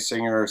Mouflier,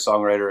 singer,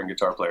 songwriter, and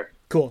guitar player.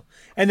 Cool.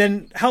 And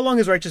then how long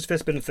has Righteous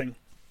Fist been a thing?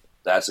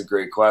 That's a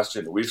great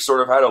question. We've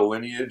sort of had a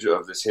lineage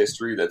of this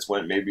history that's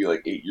went maybe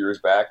like 8 years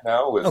back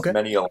now, with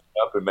many a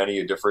lineup and many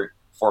a different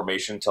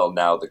formation till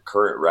now the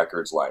current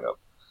records lineup.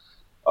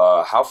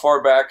 How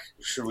far back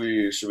should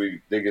we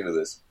dig into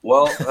this?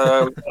 Well, we've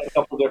had a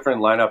couple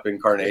different lineup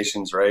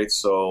incarnations, right?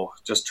 So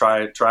just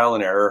trial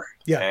and error,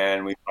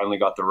 and we finally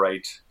got the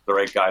right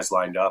guys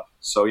lined up.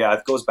 So yeah,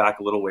 it goes back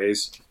a little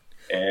ways,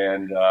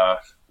 and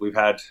we've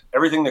had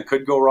everything that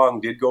could go wrong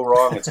did go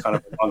wrong. It's kind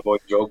of an ongoing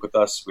joke with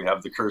us. We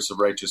have the curse of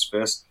Righteous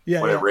Fist.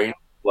 When it rains,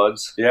 it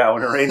floods. Yeah,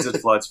 when it rains, it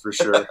floods for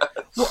sure.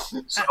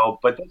 So,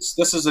 but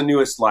this is the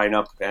newest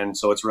lineup, and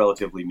so it's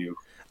relatively new.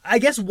 I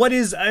guess when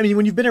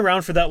you've been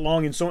around for that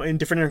long and so in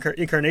different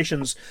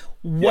incarnations,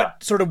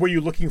 what sort of were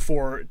you looking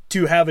for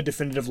to have a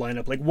definitive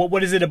lineup? Like,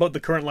 what is it about the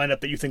current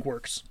lineup that you think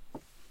works?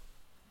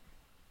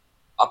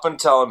 Up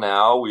until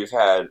now, we've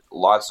had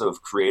lots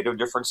of creative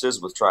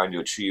differences with trying to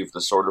achieve the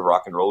sort of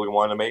rock and roll we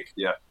want to make.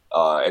 Yeah.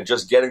 And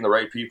just getting the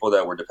right people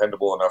that were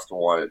dependable enough to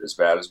want it as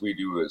bad as we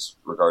do as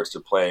regards to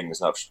playing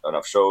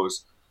enough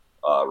shows,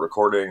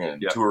 recording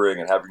and touring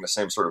and having the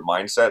same sort of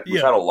mindset.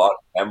 We've had a lot of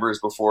members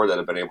before that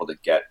have been able to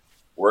get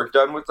work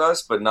done with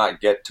us, but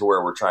not get to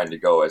where we're trying to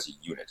go as a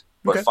unit.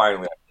 But Okay.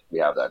 finally, I think we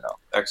have that now.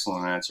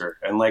 Excellent answer.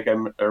 And like I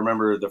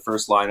remember the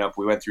first lineup,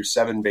 we went through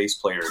 7 bass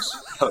players.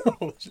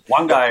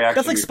 One guy actually.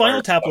 That's like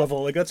Spinal Tap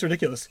level. Like that's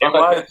ridiculous.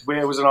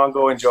 It was an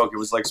ongoing joke. It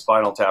was like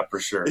Spinal Tap for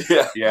sure.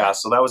 Yeah.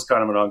 So that was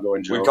kind of an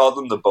ongoing joke. We called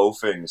them the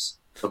Bowfings.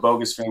 The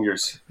bogus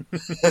fingers.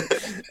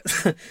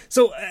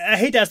 So I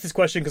hate to ask this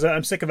question because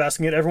I'm sick of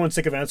asking it. Everyone's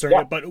sick of answering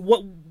it. But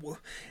what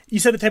you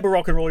said the type of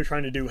rock and roll you're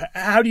trying to do.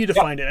 How do you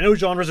define it? I know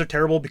genres are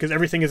terrible because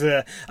everything is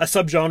a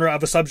subgenre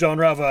of a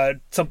subgenre of a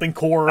something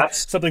core,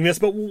 something this.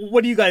 But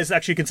what do you guys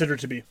actually consider it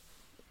to be?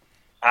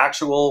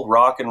 Actual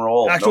rock and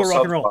roll. Actual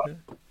rock and roll.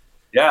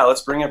 Yeah,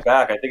 let's bring it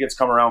back. I think it's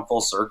come around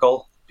full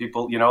circle.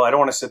 People, I don't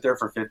want to sit there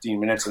for 15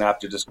 minutes and have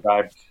to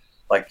describe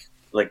like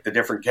the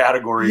different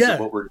categories of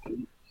what we're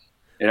doing.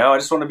 I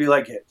just want to be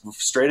like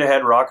straight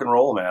ahead rock and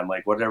roll, man.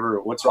 Like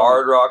what's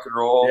hard rock and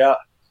roll. Yeah.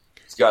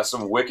 It's got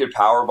some wicked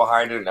power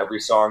behind it, and every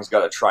song's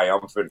got a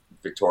triumphant,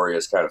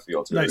 victorious kind of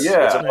feel to it. Nice.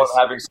 It's about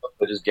having something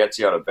that just gets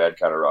you out of bed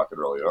kind of rock and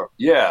roll,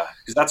 Yeah,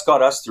 because that's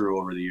got us through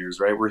over the years,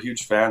 right? We're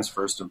huge fans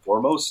first and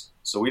foremost.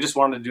 So we just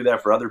wanted to do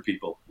that for other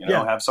people.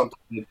 Have something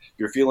that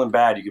you're feeling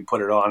bad, you can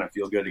put it on and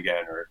feel good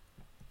again. Or,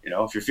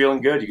 if you're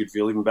feeling good, you could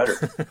feel even better.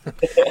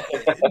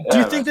 Do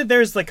you think that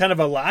there's like kind of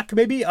a lack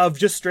maybe of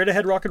just straight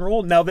ahead rock and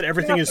roll now that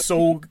everything is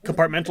so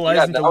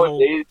compartmentalized into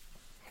nowadays,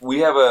 we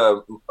have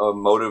a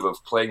motive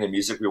of playing the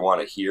music we want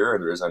to hear,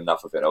 and there isn't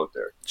enough of it out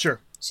there. Sure.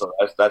 So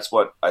that's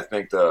what I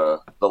think the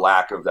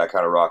lack of that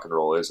kind of rock and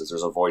roll is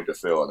there's a void to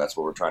fill, and that's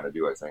what we're trying to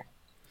do, I think.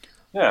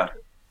 Yeah.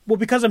 Well,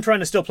 because I'm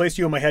trying to still place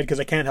you in my head because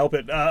I can't help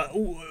it,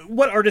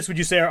 what artists would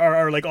you say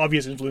are like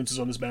obvious influences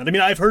on this band? I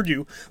mean, I've heard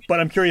you,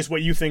 but I'm curious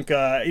what you think,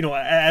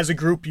 as a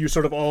group, you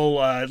sort of all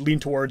lean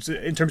towards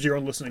in terms of your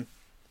own listening.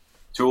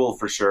 Tool,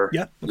 for sure.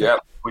 Yeah. Okay. Yeah.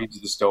 Queens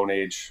of the Stone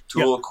Age.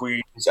 Tool,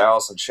 Queens,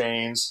 Alice in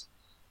Chains.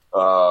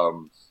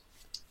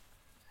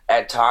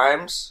 At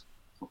times,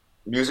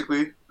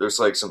 musically, there's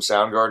like some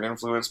Soundgarden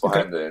influence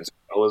behind the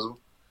instrumentalism.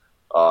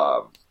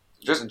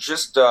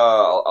 Just a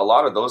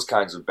lot of those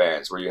kinds of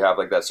bands where you have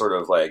like that sort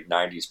of like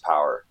 90s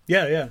power.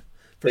 Yeah,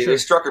 They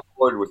struck a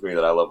chord with me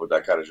that I love with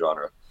that kind of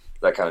genre,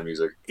 that kind of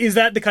music. Is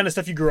that the kind of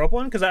stuff you grew up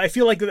on? Because I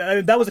feel like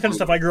that was the kind of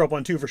stuff I grew up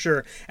on too, for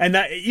sure. And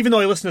that even though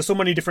I listen to so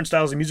many different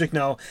styles of music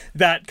now,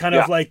 that kind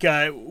of like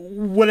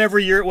whatever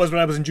year it was when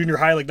I was in junior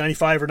high, like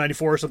 95 or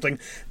 94 or something,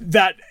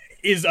 that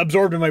is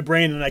absorbed in my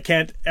brain and I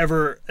can't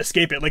ever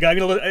escape it. Like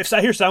if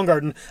I hear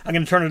Soundgarden, I'm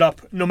gonna turn it up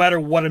no matter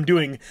what I'm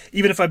doing,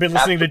 even if I've been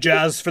listening to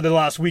jazz for the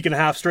last week and a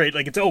half straight.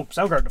 Like it's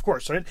Soundgarden, of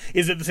course, right?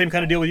 Is it the same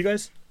kind of deal with you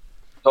guys?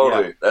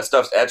 Totally. Yeah. That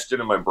stuff's etched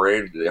into my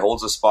brain. It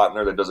holds a spot in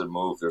there that doesn't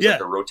move. There's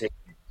like a rotating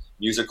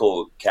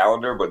musical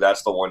calendar, but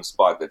that's the one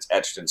spot that's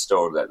etched in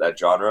stone, that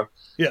genre,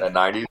 that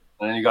 90s.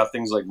 And then you got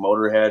things like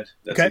Motorhead.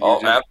 Okay.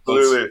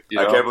 Absolutely.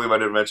 I can't believe I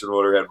didn't mention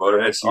Motorhead.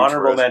 Motorhead's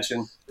honorable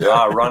mention.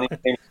 Ronnie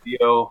James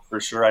Dio,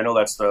 for sure. I know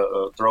that's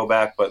the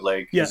throwback, but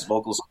like his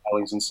vocal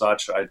stylings and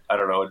such, I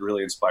don't know. It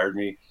really inspired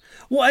me.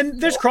 Well,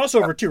 and there's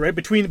crossover too, right?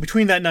 Between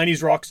that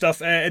 '90s rock stuff,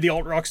 the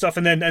alt rock stuff,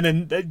 and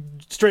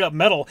then straight up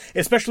metal,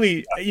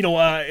 especially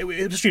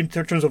especially in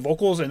terms of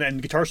vocals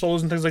and guitar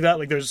solos and things like that.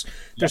 Like there's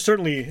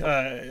certainly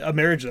a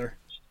marriage there.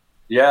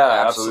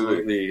 Yeah,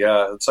 absolutely.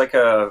 Yeah, it's like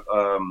a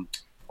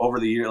over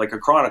the year, like a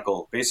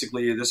chronicle.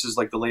 Basically, this is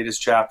like the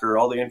latest chapter.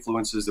 All the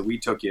influences that we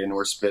took in,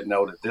 we're spitting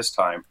out at this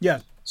time.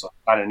 Yeah. So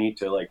kind of neat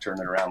to like turn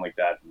it around like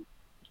that.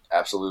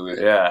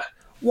 Absolutely. Yeah.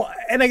 Well,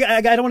 and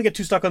I don't want to get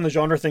too stuck on the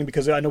genre thing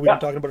because I know we've been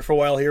talking about it for a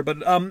while here, but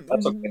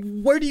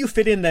where do you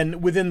fit in then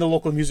within the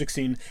local music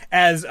scene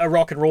as a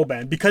rock and roll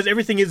band? Because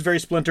everything is very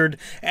splintered,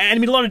 and I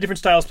mean a lot of different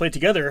styles play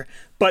together,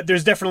 but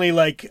there's definitely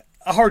like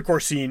a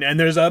hardcore scene, and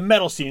there's a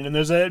metal scene, and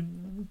there's a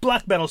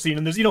black metal scene,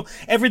 and there's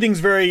everything's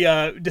very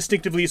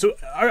distinctively. So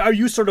are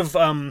you sort of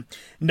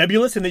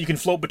nebulous in that you can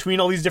float between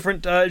all these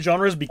different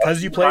genres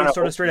because you play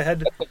sort of straight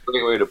ahead? That's a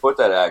great way to put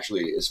that,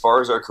 actually. As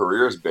far as our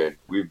career has been,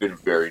 we've been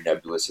very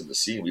nebulous in the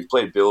scene. We've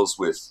played bills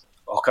with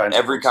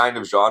every kind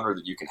of genre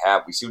that you can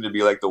have. We seem to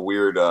be like the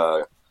weird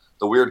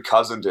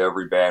cousin to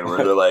every band where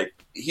they're like,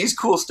 he's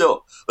cool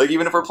still. Like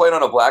even if we're playing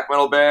on a black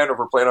metal band or if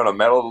we're playing on a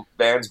metal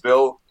band's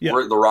bill,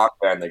 we're the rock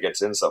band that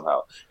gets in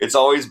somehow. It's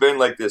always been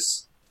like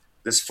this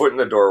foot in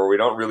the door where we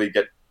don't really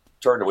get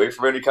turned away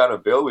from any kind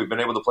of bill. We've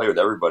been able to play with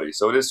everybody.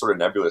 So it is sort of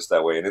nebulous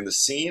that way. And in the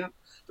scene,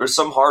 there's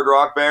some hard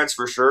rock bands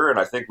for sure, and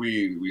I think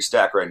we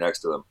stack right next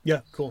to them.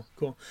 Yeah, cool.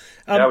 We'd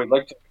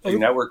like to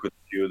network with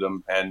a few of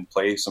them and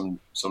play some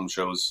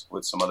shows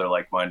with some other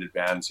like-minded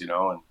bands, and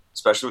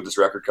especially with this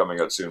record coming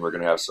out soon, we're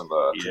going to have some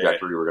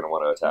trajectory we're going to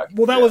want to attack.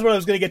 Well, that was what I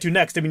was going to get to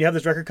next. I mean, you have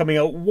this record coming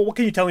out. What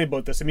can you tell me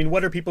about this? I mean,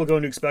 what are people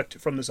going to expect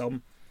from this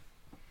album?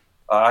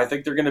 I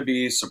think they're going to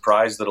be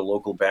surprised that a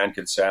local band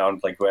could sound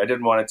like. I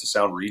didn't want it to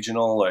sound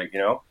regional,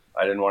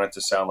 I didn't want it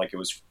to sound like it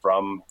was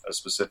from a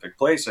specific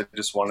place. I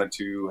just wanted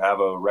to have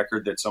a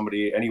record that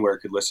somebody anywhere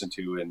could listen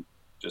to and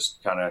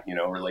just kind of,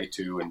 relate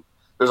to. And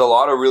there's a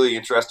lot of really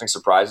interesting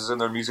surprises in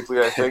there musically,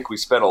 I think. We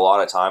spent a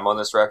lot of time on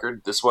this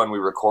record. This one we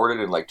recorded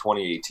in like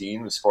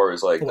 2018 as far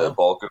as like the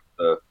bulk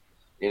of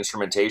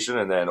instrumentation,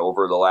 and then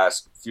over the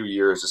last few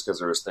years, just because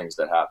there was things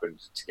that happened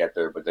to get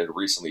there, but then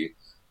recently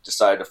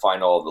decided to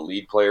find all the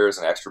lead players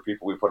and extra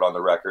people we put on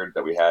the record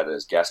that we had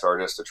as guest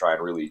artists to try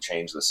and really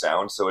change the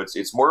sound. So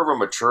it's more of a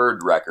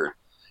matured record,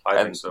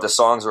 and the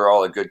songs are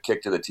all a good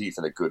kick to the teeth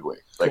in a good way.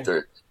 Like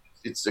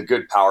it's a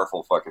good,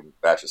 powerful fucking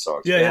batch of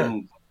songs. Yeah.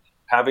 And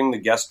having the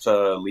guest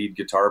lead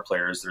guitar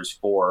players, there's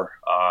 4,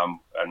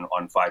 and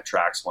on 5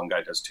 tracks, one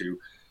guy does 2.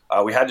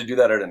 We had to do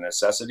that at a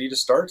necessity to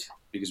start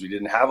because we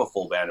didn't have a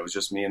full band. It was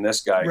just me and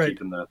this guy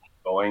keeping the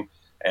going.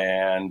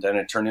 And then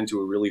it turned into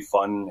a really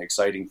fun,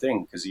 exciting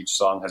thing because each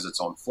song has its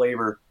own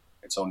flavor,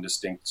 its own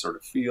distinct sort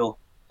of feel.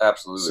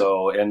 Absolutely.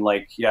 So, and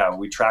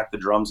we tracked the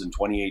drums in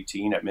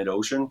 2018 at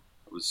Mid-Ocean.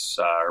 It was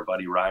our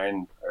buddy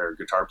Ryan, our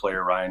guitar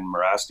player, Ryan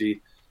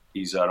Marasti.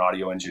 He's an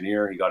audio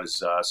engineer. He got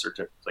his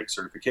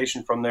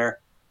certification from there.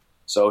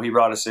 So he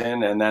brought us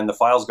in, and then the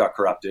files got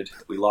corrupted.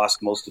 We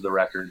lost most of the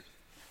record,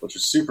 which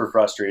was super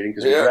frustrating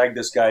because we dragged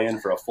this guy in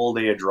for a full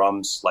day of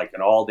drums, like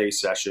an all-day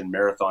session,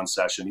 marathon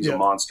session. He's a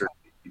monster.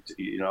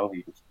 He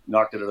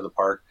knocked it out of the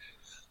park.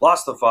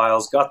 Lost the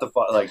files, got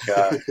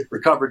the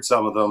recovered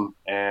some of them,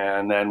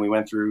 and then we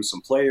went through some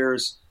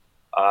players.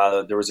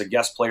 There was a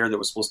guest player that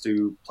was supposed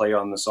to play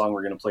on the song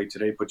we're going to play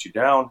today, Put You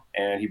Down,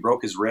 and he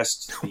broke his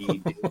wrist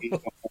the day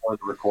before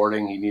the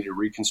recording. He needed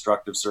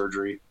reconstructive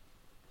surgery.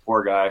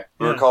 Poor guy.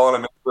 We were calling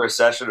him in for a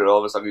session, and all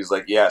of a sudden he's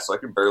like, "Yeah, so I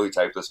can barely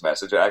type this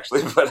message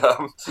actually." But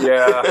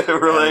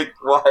we're like,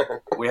 "Why?"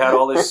 We had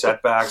all these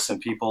setbacks,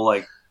 and people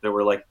that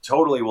were like,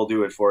 "Totally, we'll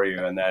do it for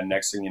you." And then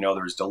next thing you know,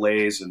 there's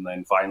delays, and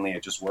then finally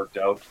it just worked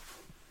out.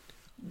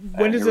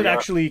 When is it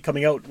actually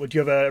coming out? Do you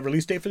have a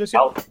release date for this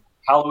yet?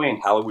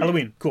 Halloween.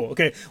 Cool.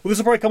 Okay. Well, this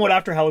will probably come out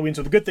after Halloween.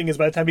 So the good thing is,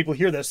 by the time people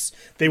hear this,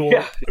 they will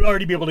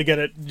already be able to get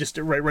it just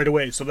right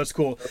away. So that's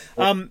cool.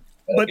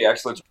 But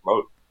excellent to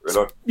promote. Right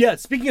on. Yeah.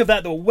 Speaking of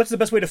that, though, what's the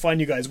best way to find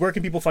you guys? Where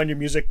can people find your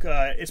music,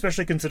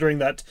 especially considering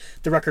that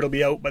the record will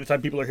be out by the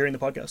time people are hearing the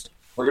podcast?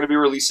 We're going to be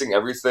releasing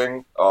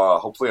everything,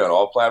 hopefully on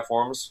all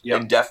platforms.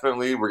 Yep.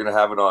 Indefinitely, we're going to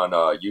have it on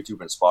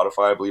YouTube and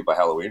Spotify, I believe, by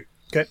Halloween.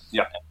 Okay.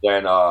 Yeah.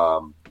 And then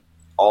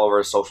all of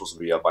our socials will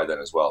be up by then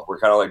as well. We're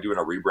kind of like doing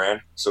a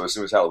rebrand. So as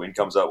soon as Halloween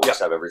comes out, we'll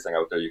just have everything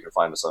out there. You can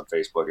find us on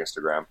Facebook,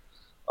 Instagram,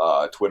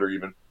 Twitter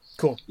even.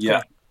 Cool.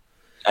 Yeah.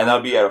 And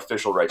that'll be at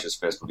Official Righteous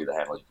Fist will be the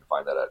handle you can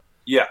find that at.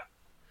 Yeah.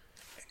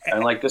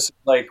 And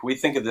we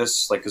think of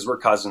this because we're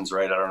cousins,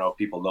 right? I don't know if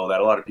people know that.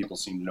 A lot of people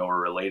seem to know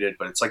we're related,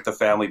 but it's like the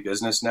family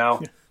business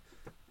now.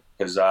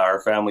 Because our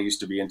family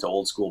used to be into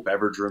old school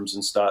beverage rooms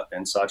and stuff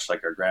and such,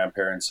 like our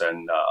grandparents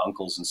and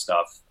uncles and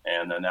stuff.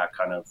 And then that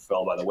kind of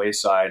fell by the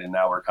wayside, and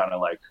now we're kind of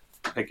like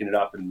picking it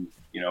up and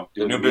doing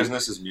the new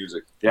business is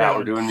music. Yeah,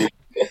 we're doing music.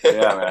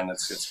 Yeah, man,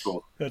 it's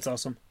cool. That's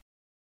awesome.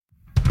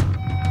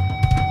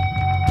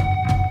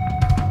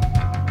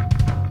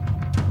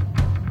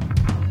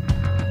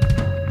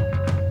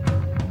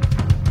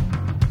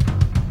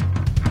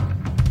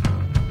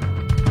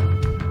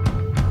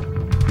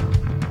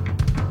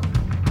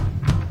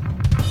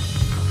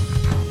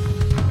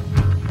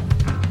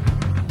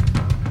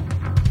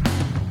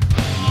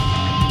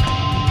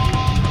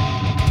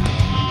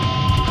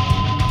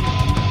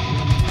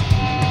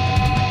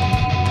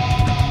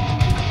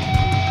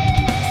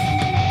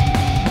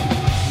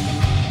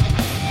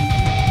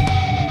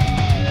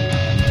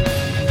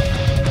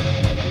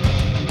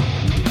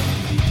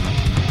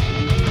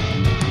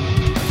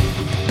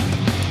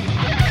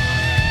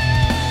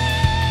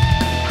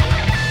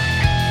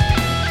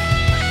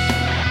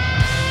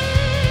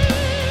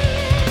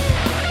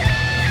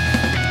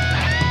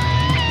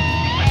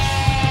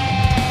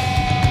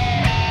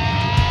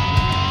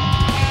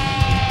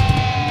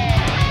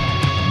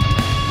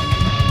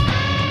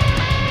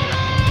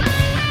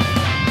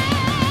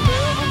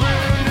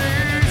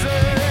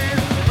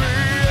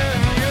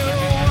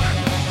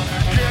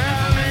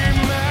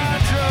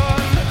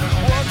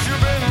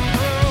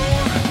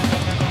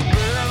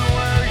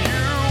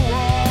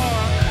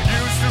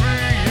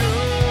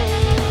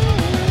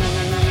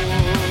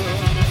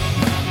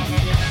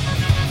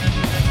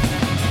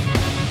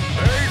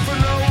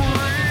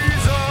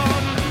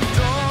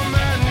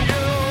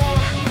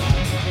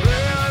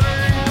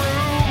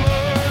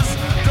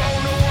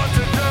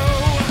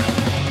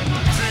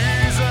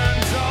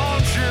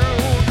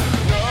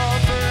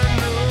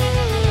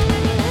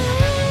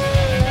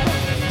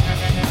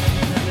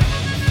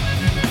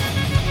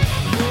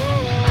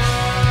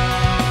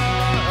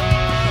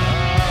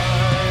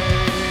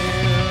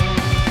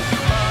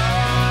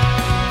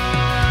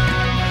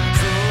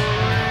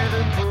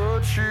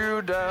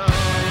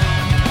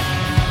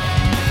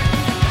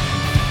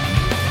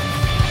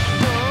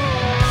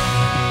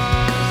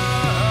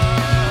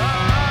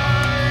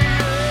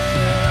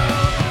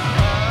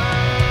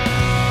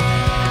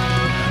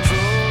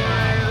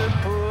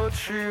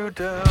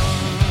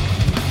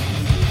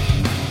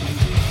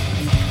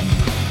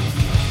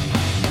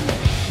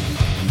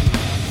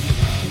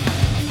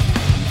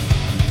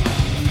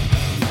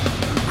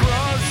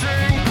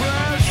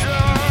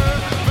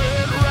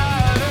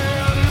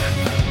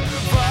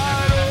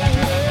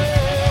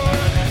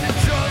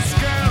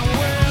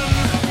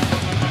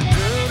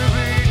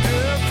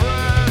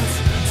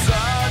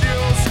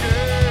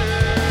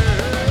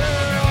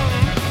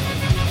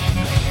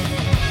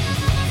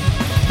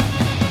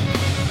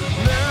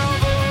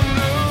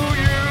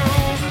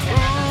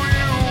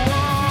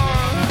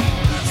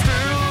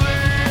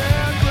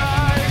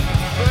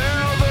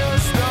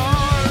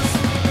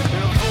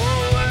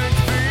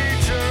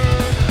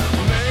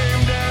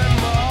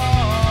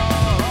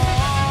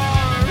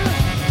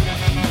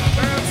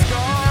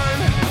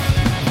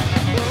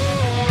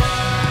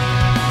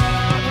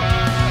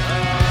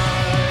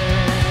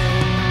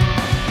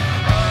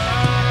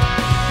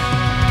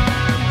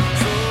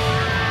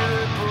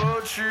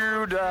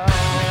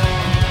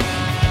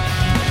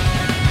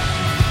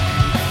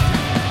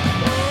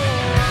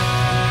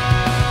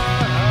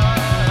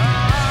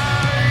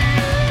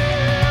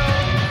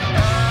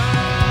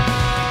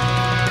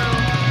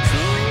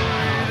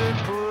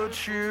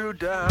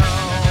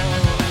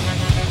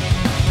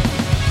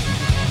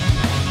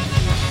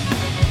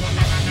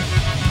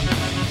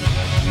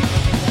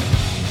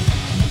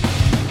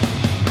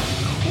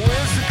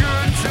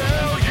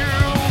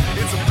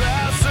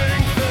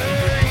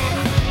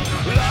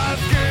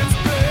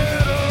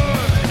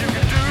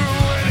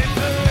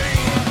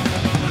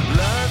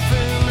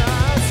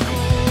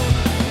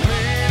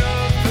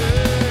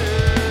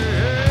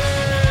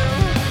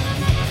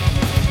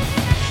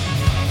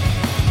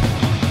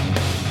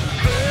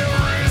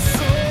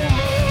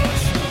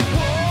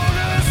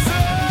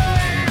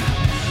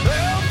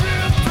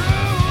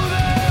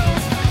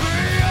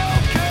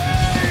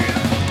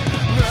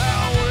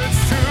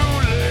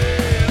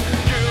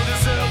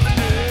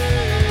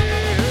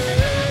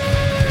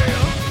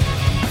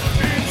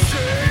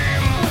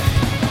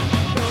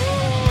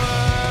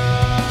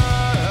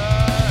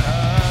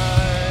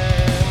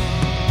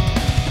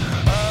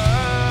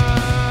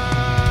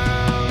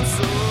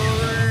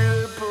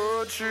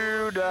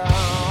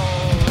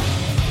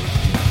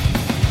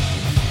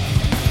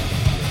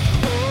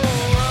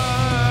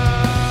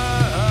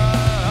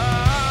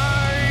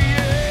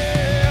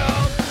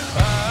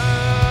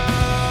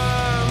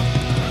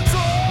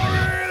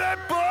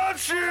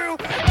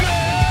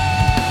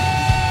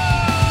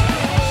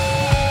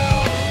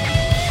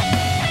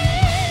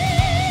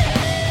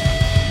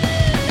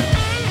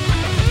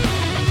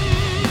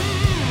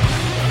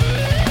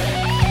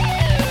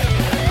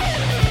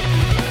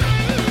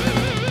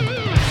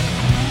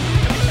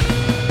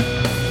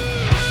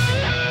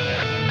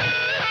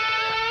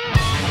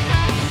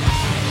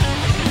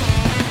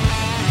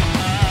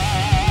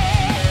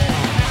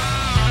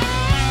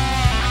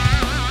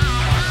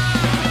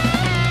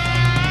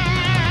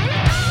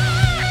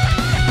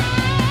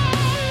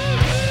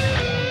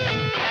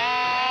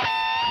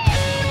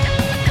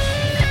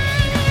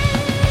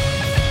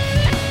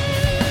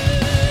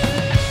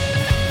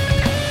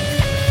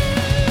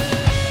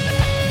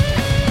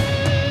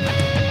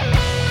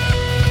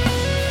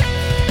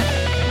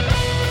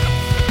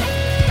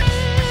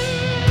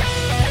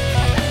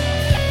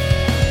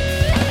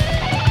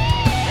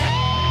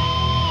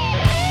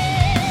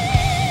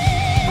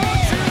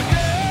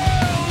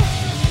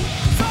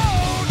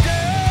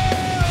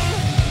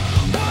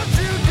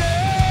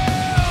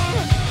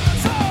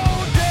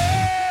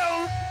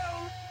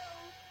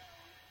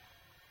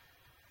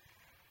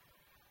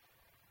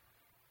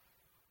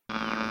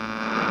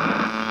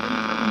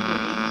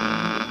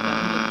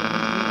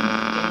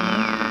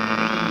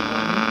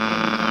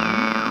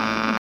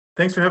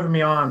 Thanks for having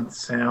me on,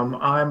 Sam.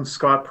 I'm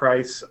Scott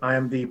Price. I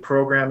am the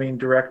programming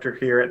director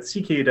here at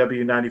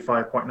CKUW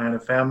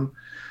 95.9 FM,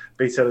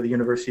 based out of the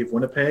University of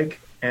Winnipeg.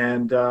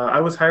 And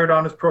I was hired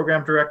on as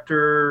program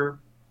director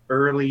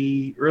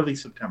early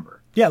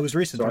September. Yeah, it was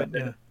recent, So right?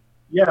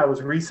 Yeah, it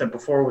was recent,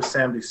 before it was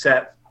Sam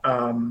Doucette.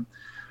 I'm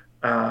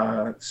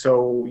the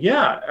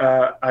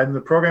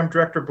program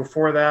director.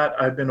 Before that,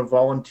 I've been a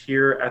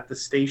volunteer at the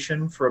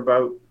station for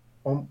about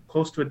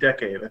close to a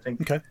decade. I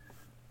think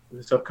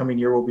this upcoming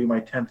year will be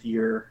my 10th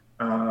year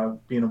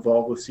being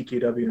involved with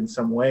CKW in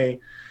some way.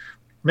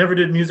 Never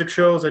did music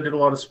shows. I did a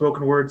lot of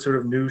spoken word sort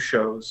of news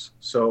shows.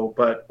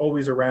 But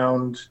always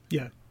around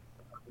the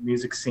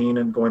music scene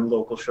and going to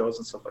local shows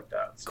and stuff like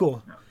that. So,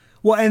 cool. Yeah.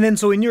 Well, and then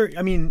so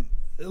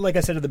like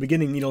I said at the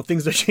beginning,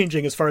 things are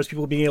changing as far as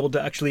people being able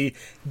to actually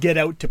get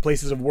out to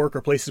places of work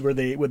or places where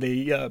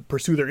they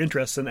pursue their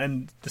interests,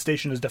 and the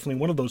station is definitely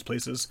one of those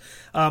places.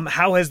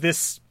 How has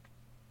this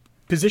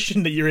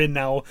position that you're in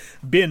now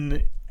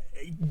been,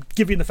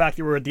 given the fact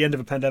that we're at the end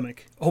of a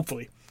pandemic?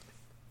 Hopefully.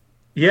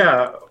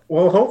 Yeah.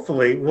 Well,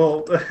 hopefully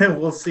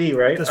we'll see,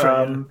 right? That's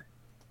right.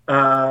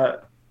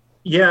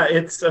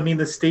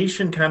 The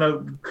station kind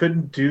of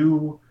couldn't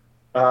do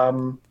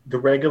the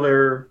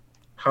regular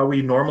how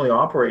we normally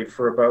operate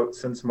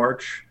since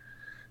March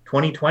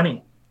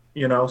 2020,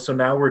 so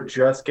now we're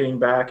just getting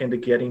back into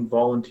getting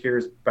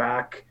volunteers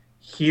back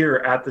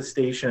here at the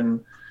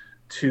station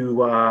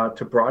to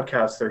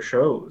broadcast their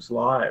shows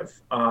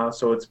live.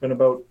 So it's been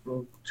about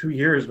 2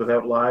 years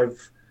without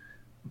live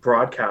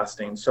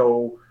broadcasting.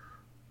 So,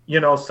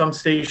 some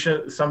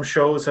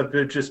shows have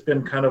just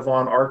been kind of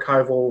on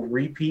archival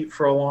repeat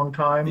for a long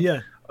time. Yeah.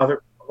 A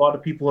lot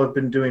of people have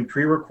been doing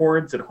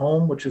pre-records at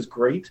home, which is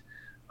great.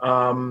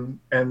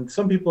 And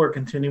some people are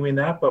continuing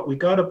that, but we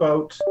got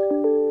about,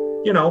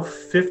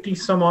 50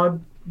 some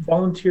odd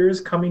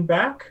volunteers coming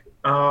back.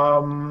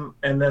 And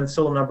then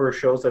still a number of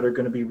shows that are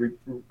going to be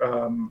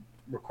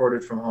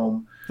recorded from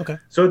home. Okay.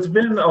 So it's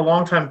been a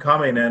long time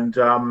coming. And,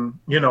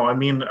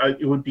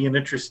 it would be an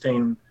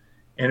interesting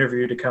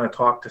interview to kind of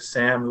talk to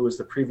Sam, who was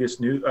the previous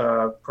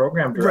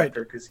program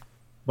director, because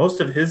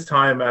most of his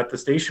time at the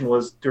station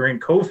was during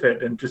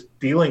COVID and just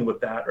dealing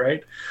with that.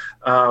 Right.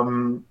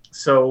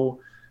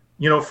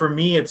 For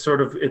me,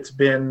 it's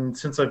been,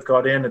 since I've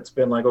got in, it's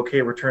been like,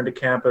 okay, return to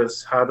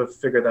campus, how to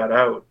figure that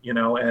out,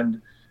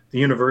 and the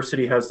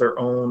university has their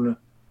own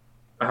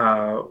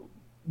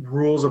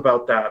rules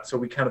about that. So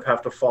we kind of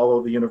have to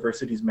follow the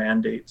university's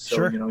mandates. So,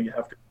 sure. You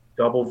have to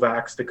double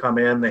vax to come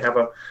in. They have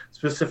a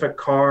specific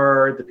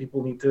card that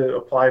people need to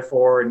apply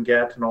for and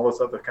get and all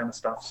this other kind of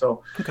stuff.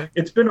 So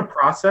It's been a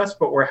process,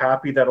 but we're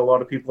happy that a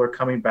lot of people are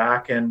coming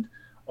back, and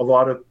a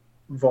lot of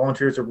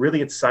volunteers are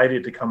really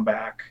excited to come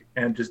back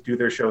and just do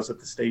their shows at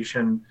the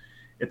station.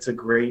 It's a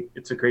great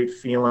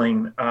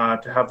feeling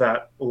to have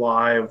that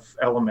live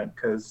element,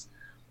 because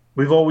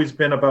we've always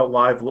been about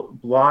live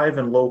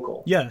and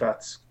local. Yeah,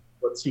 that's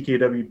what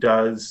CKW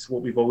does,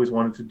 what we've always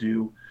wanted to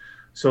do.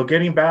 So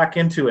getting back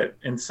into it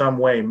in some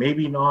way,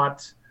 maybe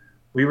not.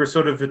 We were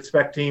sort of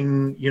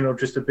expecting,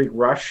 just a big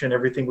rush and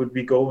everything would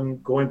be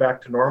going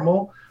back to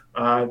normal.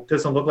 It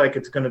doesn't look like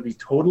it's going to be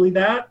totally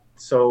that.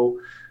 So,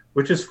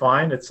 which is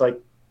fine. It's like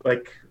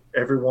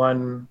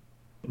everyone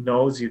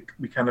knows,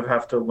 we kind of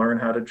have to learn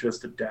how to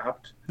just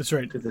adapt. That's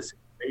right. To the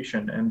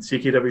situation, and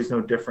CKW is no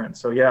different.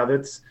 So yeah,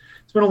 it's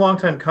been a long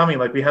time coming.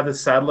 Like, we had the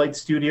satellite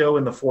studio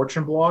in the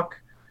Fortune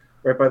block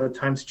right by the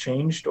Times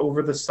changed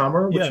over the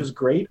summer, which is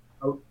great.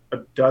 About a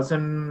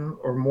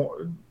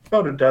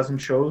dozen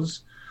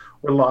shows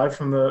were live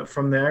from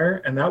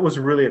there, and that was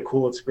really a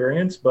cool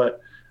experience.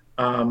 But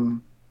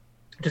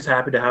just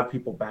happy to have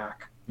people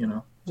back.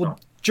 Well,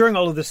 during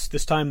all of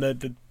this time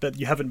that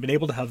you haven't been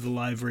able to have the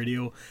live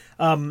radio,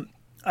 I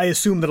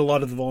assume that a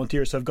lot of the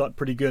volunteers have got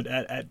pretty good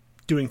at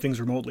doing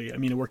things remotely. I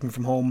mean, working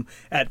from home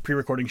at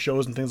pre-recording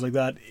shows and things like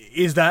that.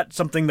 Is that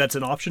something that's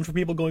an option for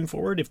people going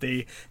forward if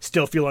they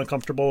still feel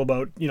uncomfortable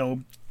about,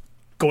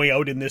 going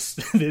out in this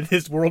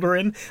this world we're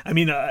in? I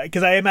mean,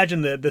 because I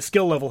imagine the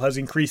skill level has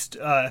increased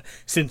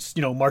since,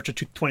 March of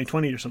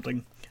 2020 or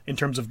something in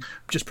terms of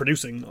just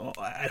producing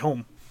at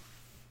home.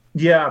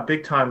 Yeah,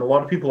 big time. A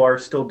lot of people are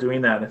still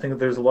doing that. I think that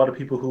there's a lot of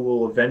people who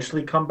will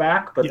eventually come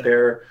back, but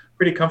they're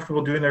pretty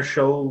comfortable doing their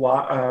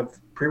show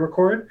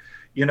pre-record.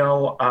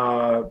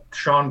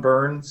 Sean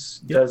Burns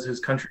does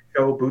his country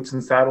show, Boots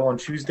and Saddle, on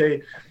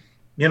Tuesday.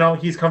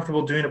 He's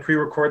comfortable doing a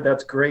pre-record.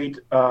 That's great.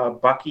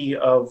 Bucky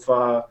of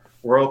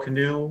Royal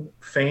Canoe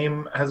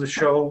fame has a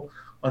show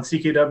on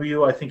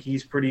CKW. I think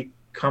he's pretty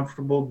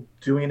comfortable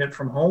doing it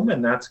from home,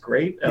 and that's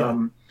great.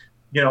 And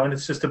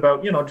it's just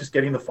about, just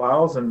getting the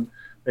files and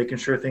making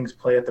sure things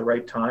play at the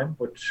right time,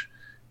 which,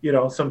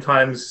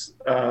 sometimes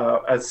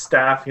as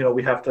staff,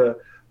 we have to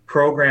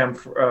program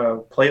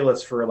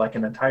playlists for like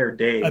an entire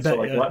day.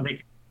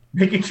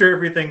 Making sure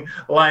everything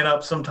line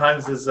up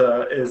sometimes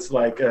is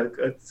like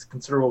a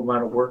considerable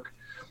amount of work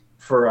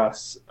for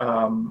us,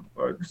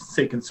 or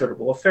say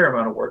considerable, a fair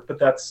amount of work, but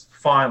that's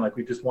fine. Like,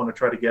 we just want to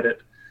try to get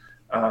it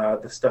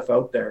the stuff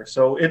out there.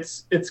 So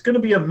it's going to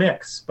be a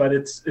mix, but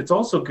it's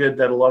also good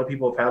that a lot of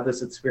people have had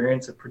this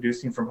experience of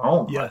producing from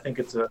home. Yeah. I think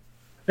it's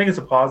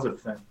a positive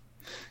thing.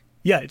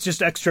 Yeah, it's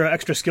just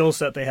extra skill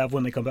set they have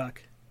when they come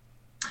back.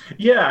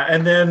 Yeah,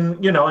 and then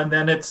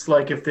it's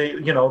like if they,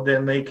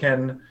 then they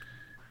can,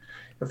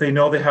 if they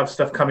know they have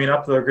stuff coming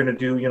up, they're going to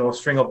do, a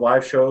string of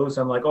live shows,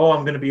 and like, oh,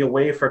 I'm going to be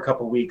away for a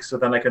couple of weeks, so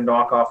then I can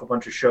knock off a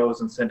bunch of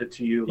shows and send it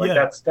to you. Like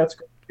that's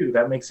great too.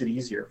 That makes it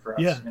easier for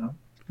us. Yeah.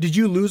 Did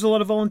you lose a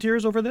lot of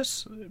volunteers over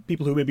this?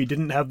 People who maybe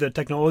didn't have the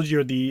technology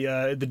or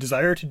the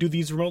desire to do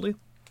these remotely?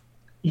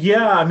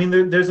 Yeah, I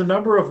mean, there's a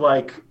number of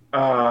like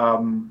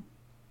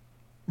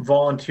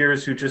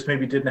volunteers who just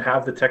maybe didn't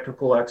have the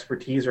technical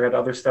expertise or had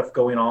other stuff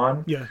going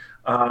on. Yeah.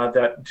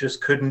 That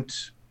just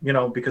couldn't,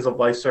 because of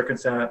life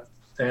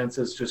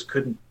circumstances, just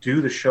couldn't do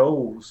the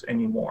shows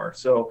anymore.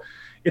 So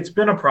it's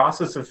been a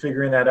process of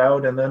figuring that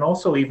out, and then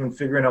also even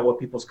figuring out what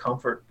people's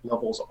comfort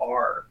levels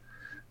are.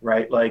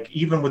 Right. Like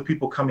even with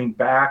people coming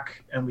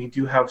back, and we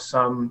do have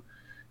some,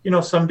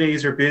 some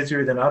days are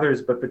busier than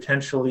others, but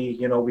potentially,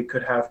 we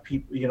could have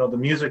people, the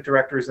music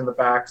directors in the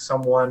back,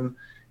 someone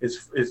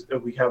is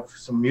we have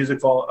some music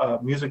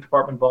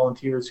department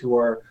volunteers who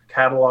are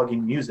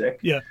cataloging music.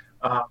 Yeah.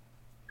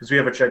 Because we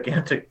have a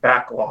gigantic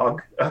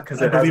backlog.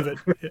 Because I believe it.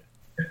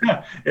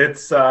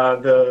 It's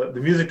the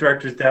music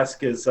director's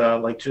desk is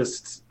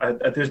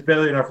there's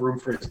barely enough room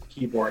for his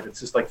keyboard.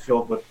 It's just like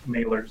filled with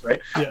mailers, right?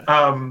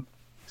 Yeah.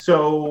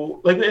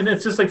 So like, and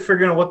it's just like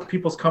figuring out what the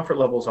people's comfort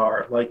levels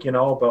are, like,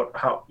 about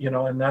how,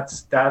 and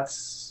that's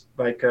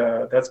like,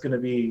 that's going to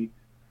be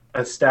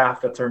a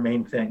staff. That's our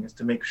main thing, is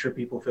to make sure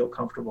people feel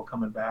comfortable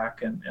coming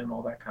back and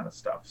all that kind of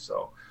stuff.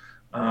 So,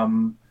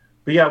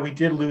 but yeah, we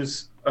did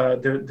lose,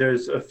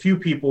 there's a few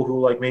people who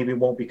like maybe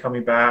won't be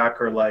coming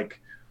back, or like,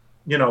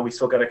 we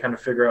still got to kind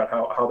of figure out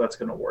how that's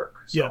going to work.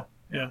 So,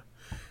 yeah.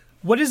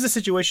 What is the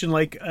situation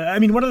like? I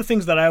mean, one of the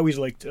things that I always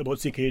liked about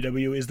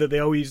CKUW is that they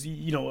always,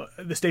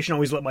 the station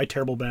always let my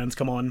terrible bands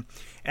come on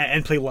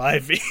and play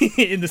live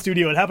in the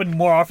studio. It happened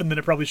more often than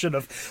it probably should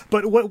have.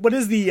 But what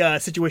is the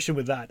situation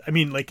with that? I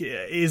mean, like,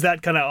 is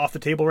that kind of off the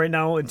table right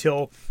now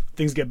until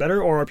things get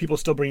better, or are people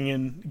still bringing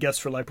in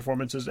guests for live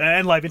performances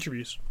and live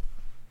interviews?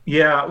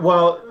 Yeah,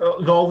 well,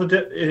 all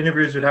the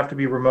interviews would have to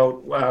be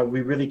remote.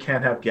 We really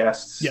can't have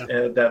guests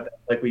that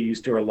like we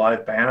used to, or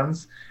live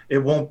bands. It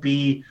won't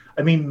be.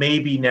 I mean,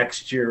 maybe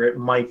next year it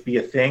might be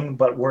a thing,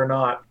 but we're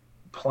not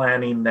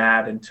planning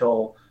that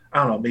until,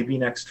 I don't know, maybe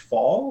next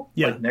fall.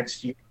 Yeah. Like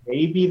next year,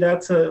 maybe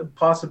that's a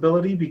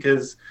possibility,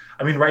 because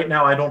I mean, right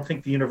now I don't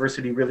think the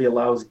university really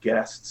allows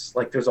guests.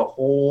 Like there's a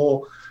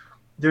whole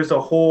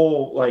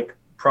like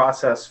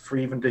process for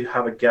even to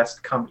have a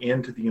guest come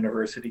into the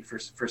university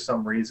for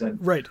some reason,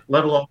 right?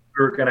 Let alone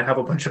we're going to have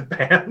a bunch of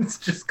bands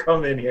just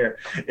come in here.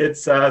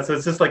 It's so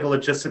it's just like a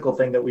logistical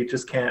thing that we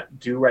just can't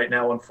do right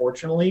now,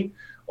 unfortunately.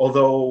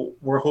 Although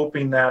we're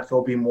hoping that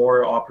there'll be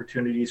more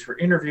opportunities for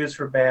interviews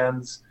for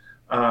bands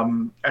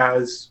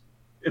as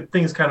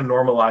things kind of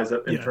normalize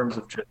it in terms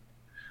of just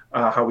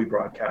how we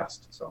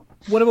broadcast. So,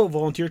 what about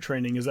volunteer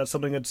training? Is that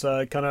something that's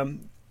kind of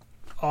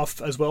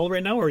off as well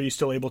right now, or are you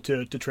still able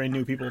to train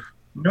new people?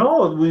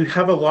 No, we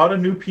have a lot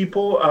of new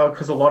people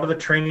because a lot of the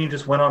training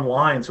just went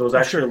online. So it was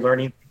actually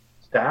learning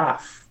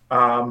staff.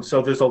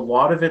 So there's a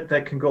lot of it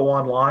that can go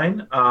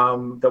online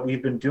that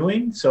we've been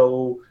doing.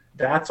 So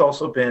that's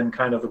also been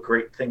kind of a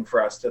great thing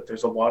for us, that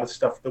there's a lot of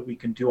stuff that we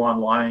can do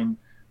online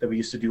that we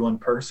used to do in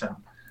person.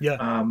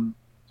 Yeah.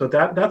 So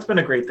that's been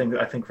a great thing,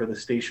 I think, for the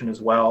station as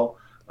well,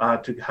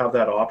 to have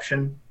that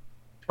option.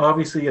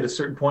 Obviously, at a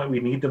certain point, we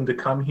need them to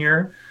come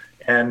here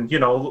and,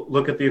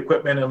 look at the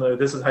equipment, and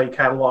this is how you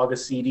catalog a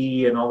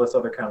CD and all this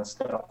other kind of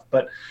stuff.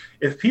 But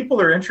if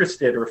people are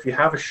interested, or if you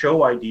have a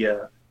show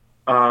idea,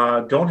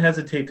 don't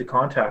hesitate to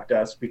contact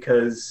us,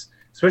 because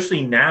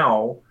especially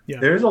now,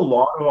 there's a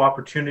lot of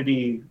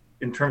opportunity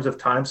in terms of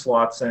time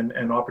slots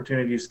and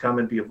opportunities to come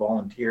and be a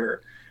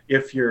volunteer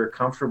if you're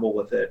comfortable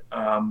with it.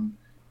 And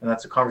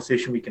that's a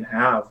conversation we can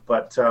have.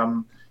 But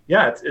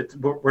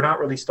we're not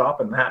really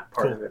stopping that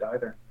part of it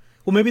either.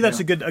 Well, maybe that's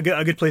a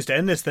good place to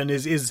end this then,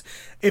 is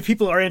if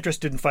people are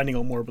interested in finding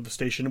out more about the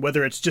station,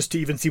 whether it's just to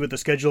even see what the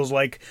schedule's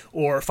like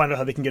or find out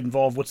how they can get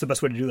involved, what's the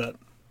best way to do that?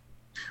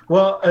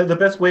 Well, the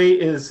best way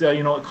is,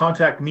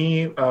 contact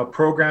me,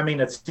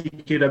 programming at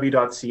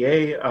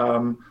ckw.ca,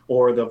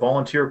 or the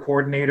volunteer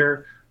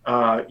coordinator.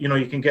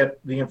 You can get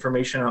the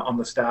information on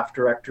the staff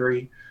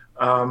directory.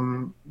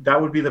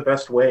 That would be the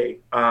best way,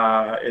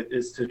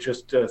 is to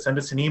just send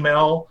us an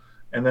email,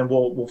 and then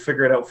we'll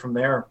figure it out from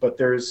there. But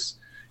there is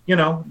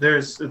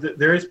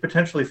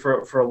potentially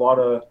for a lot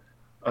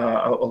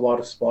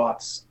of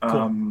spots.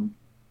 Cool.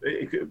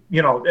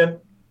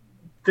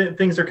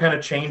 Things are kind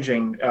of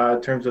changing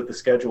in terms of the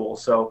schedule.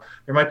 So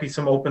there might be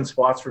some open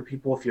spots for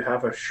people. If you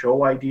have a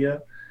show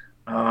idea,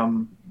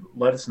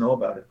 let us know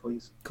about it,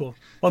 please. Cool.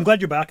 Well, I'm glad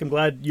you're back. I'm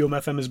glad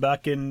UMFM is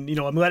back. And,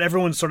 I'm glad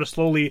everyone's sort of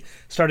slowly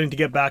starting to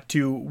get back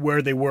to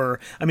where they were.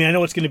 I mean, I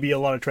know it's going to be a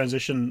lot of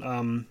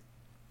transition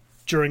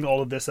during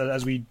all of this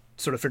as we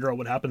sort of figure out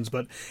what happens.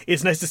 But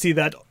it's nice to see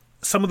that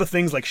some of the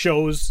things like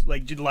shows,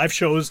 like live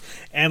shows,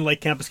 and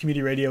like campus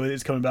community radio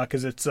is coming back,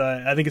 because it's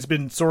I think it's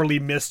been sorely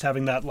missed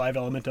having that live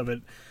element of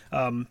it.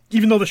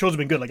 Even though the shows have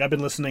been good, like I've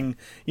been listening,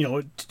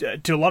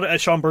 to a lot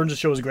of Sean Burns'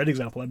 show is a great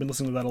example. I've been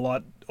listening to that a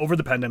lot over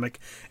the pandemic,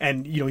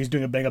 and he's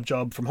doing a bang up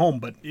job from home.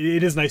 But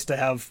it is nice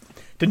to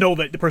know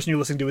that the person you're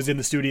listening to is in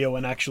the studio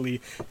and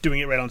actually doing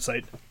it right on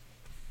site.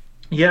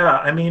 Yeah,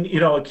 I mean,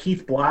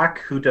 Keith Black,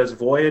 who does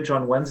Voyage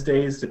on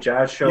Wednesdays, the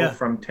jazz show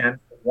from 10 to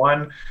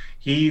 1,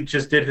 he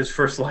just did his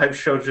first live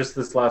show just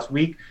this last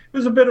week. It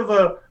was a bit of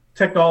a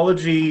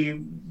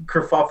technology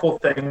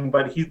kerfuffle thing,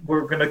 but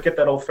we're going to get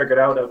that all figured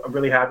out. I'm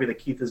really happy that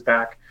Keith is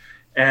back.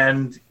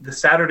 And the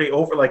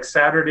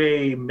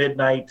Saturday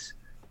midnight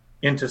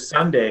into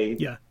Sunday,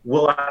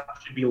 will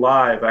actually be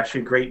live.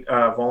 Actually, a great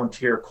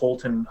volunteer,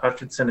 Colton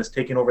Hutchinson, is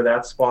taking over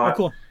that spot. Oh,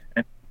 cool.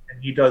 And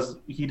he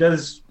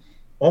does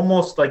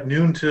almost like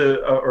noon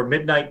to or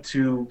midnight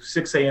to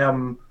 6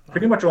 a.m.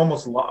 pretty much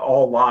almost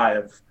all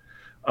live.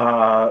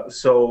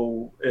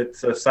 So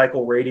it's a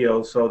cycle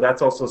radio. So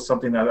that's also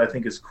something that I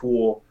think is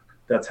cool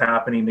that's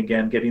happening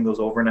again, getting those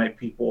overnight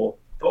people.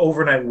 The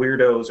overnight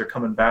weirdos are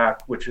coming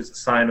back, which is a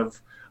sign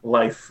of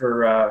life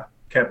for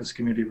campus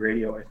community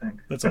radio, I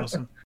think. That's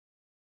awesome.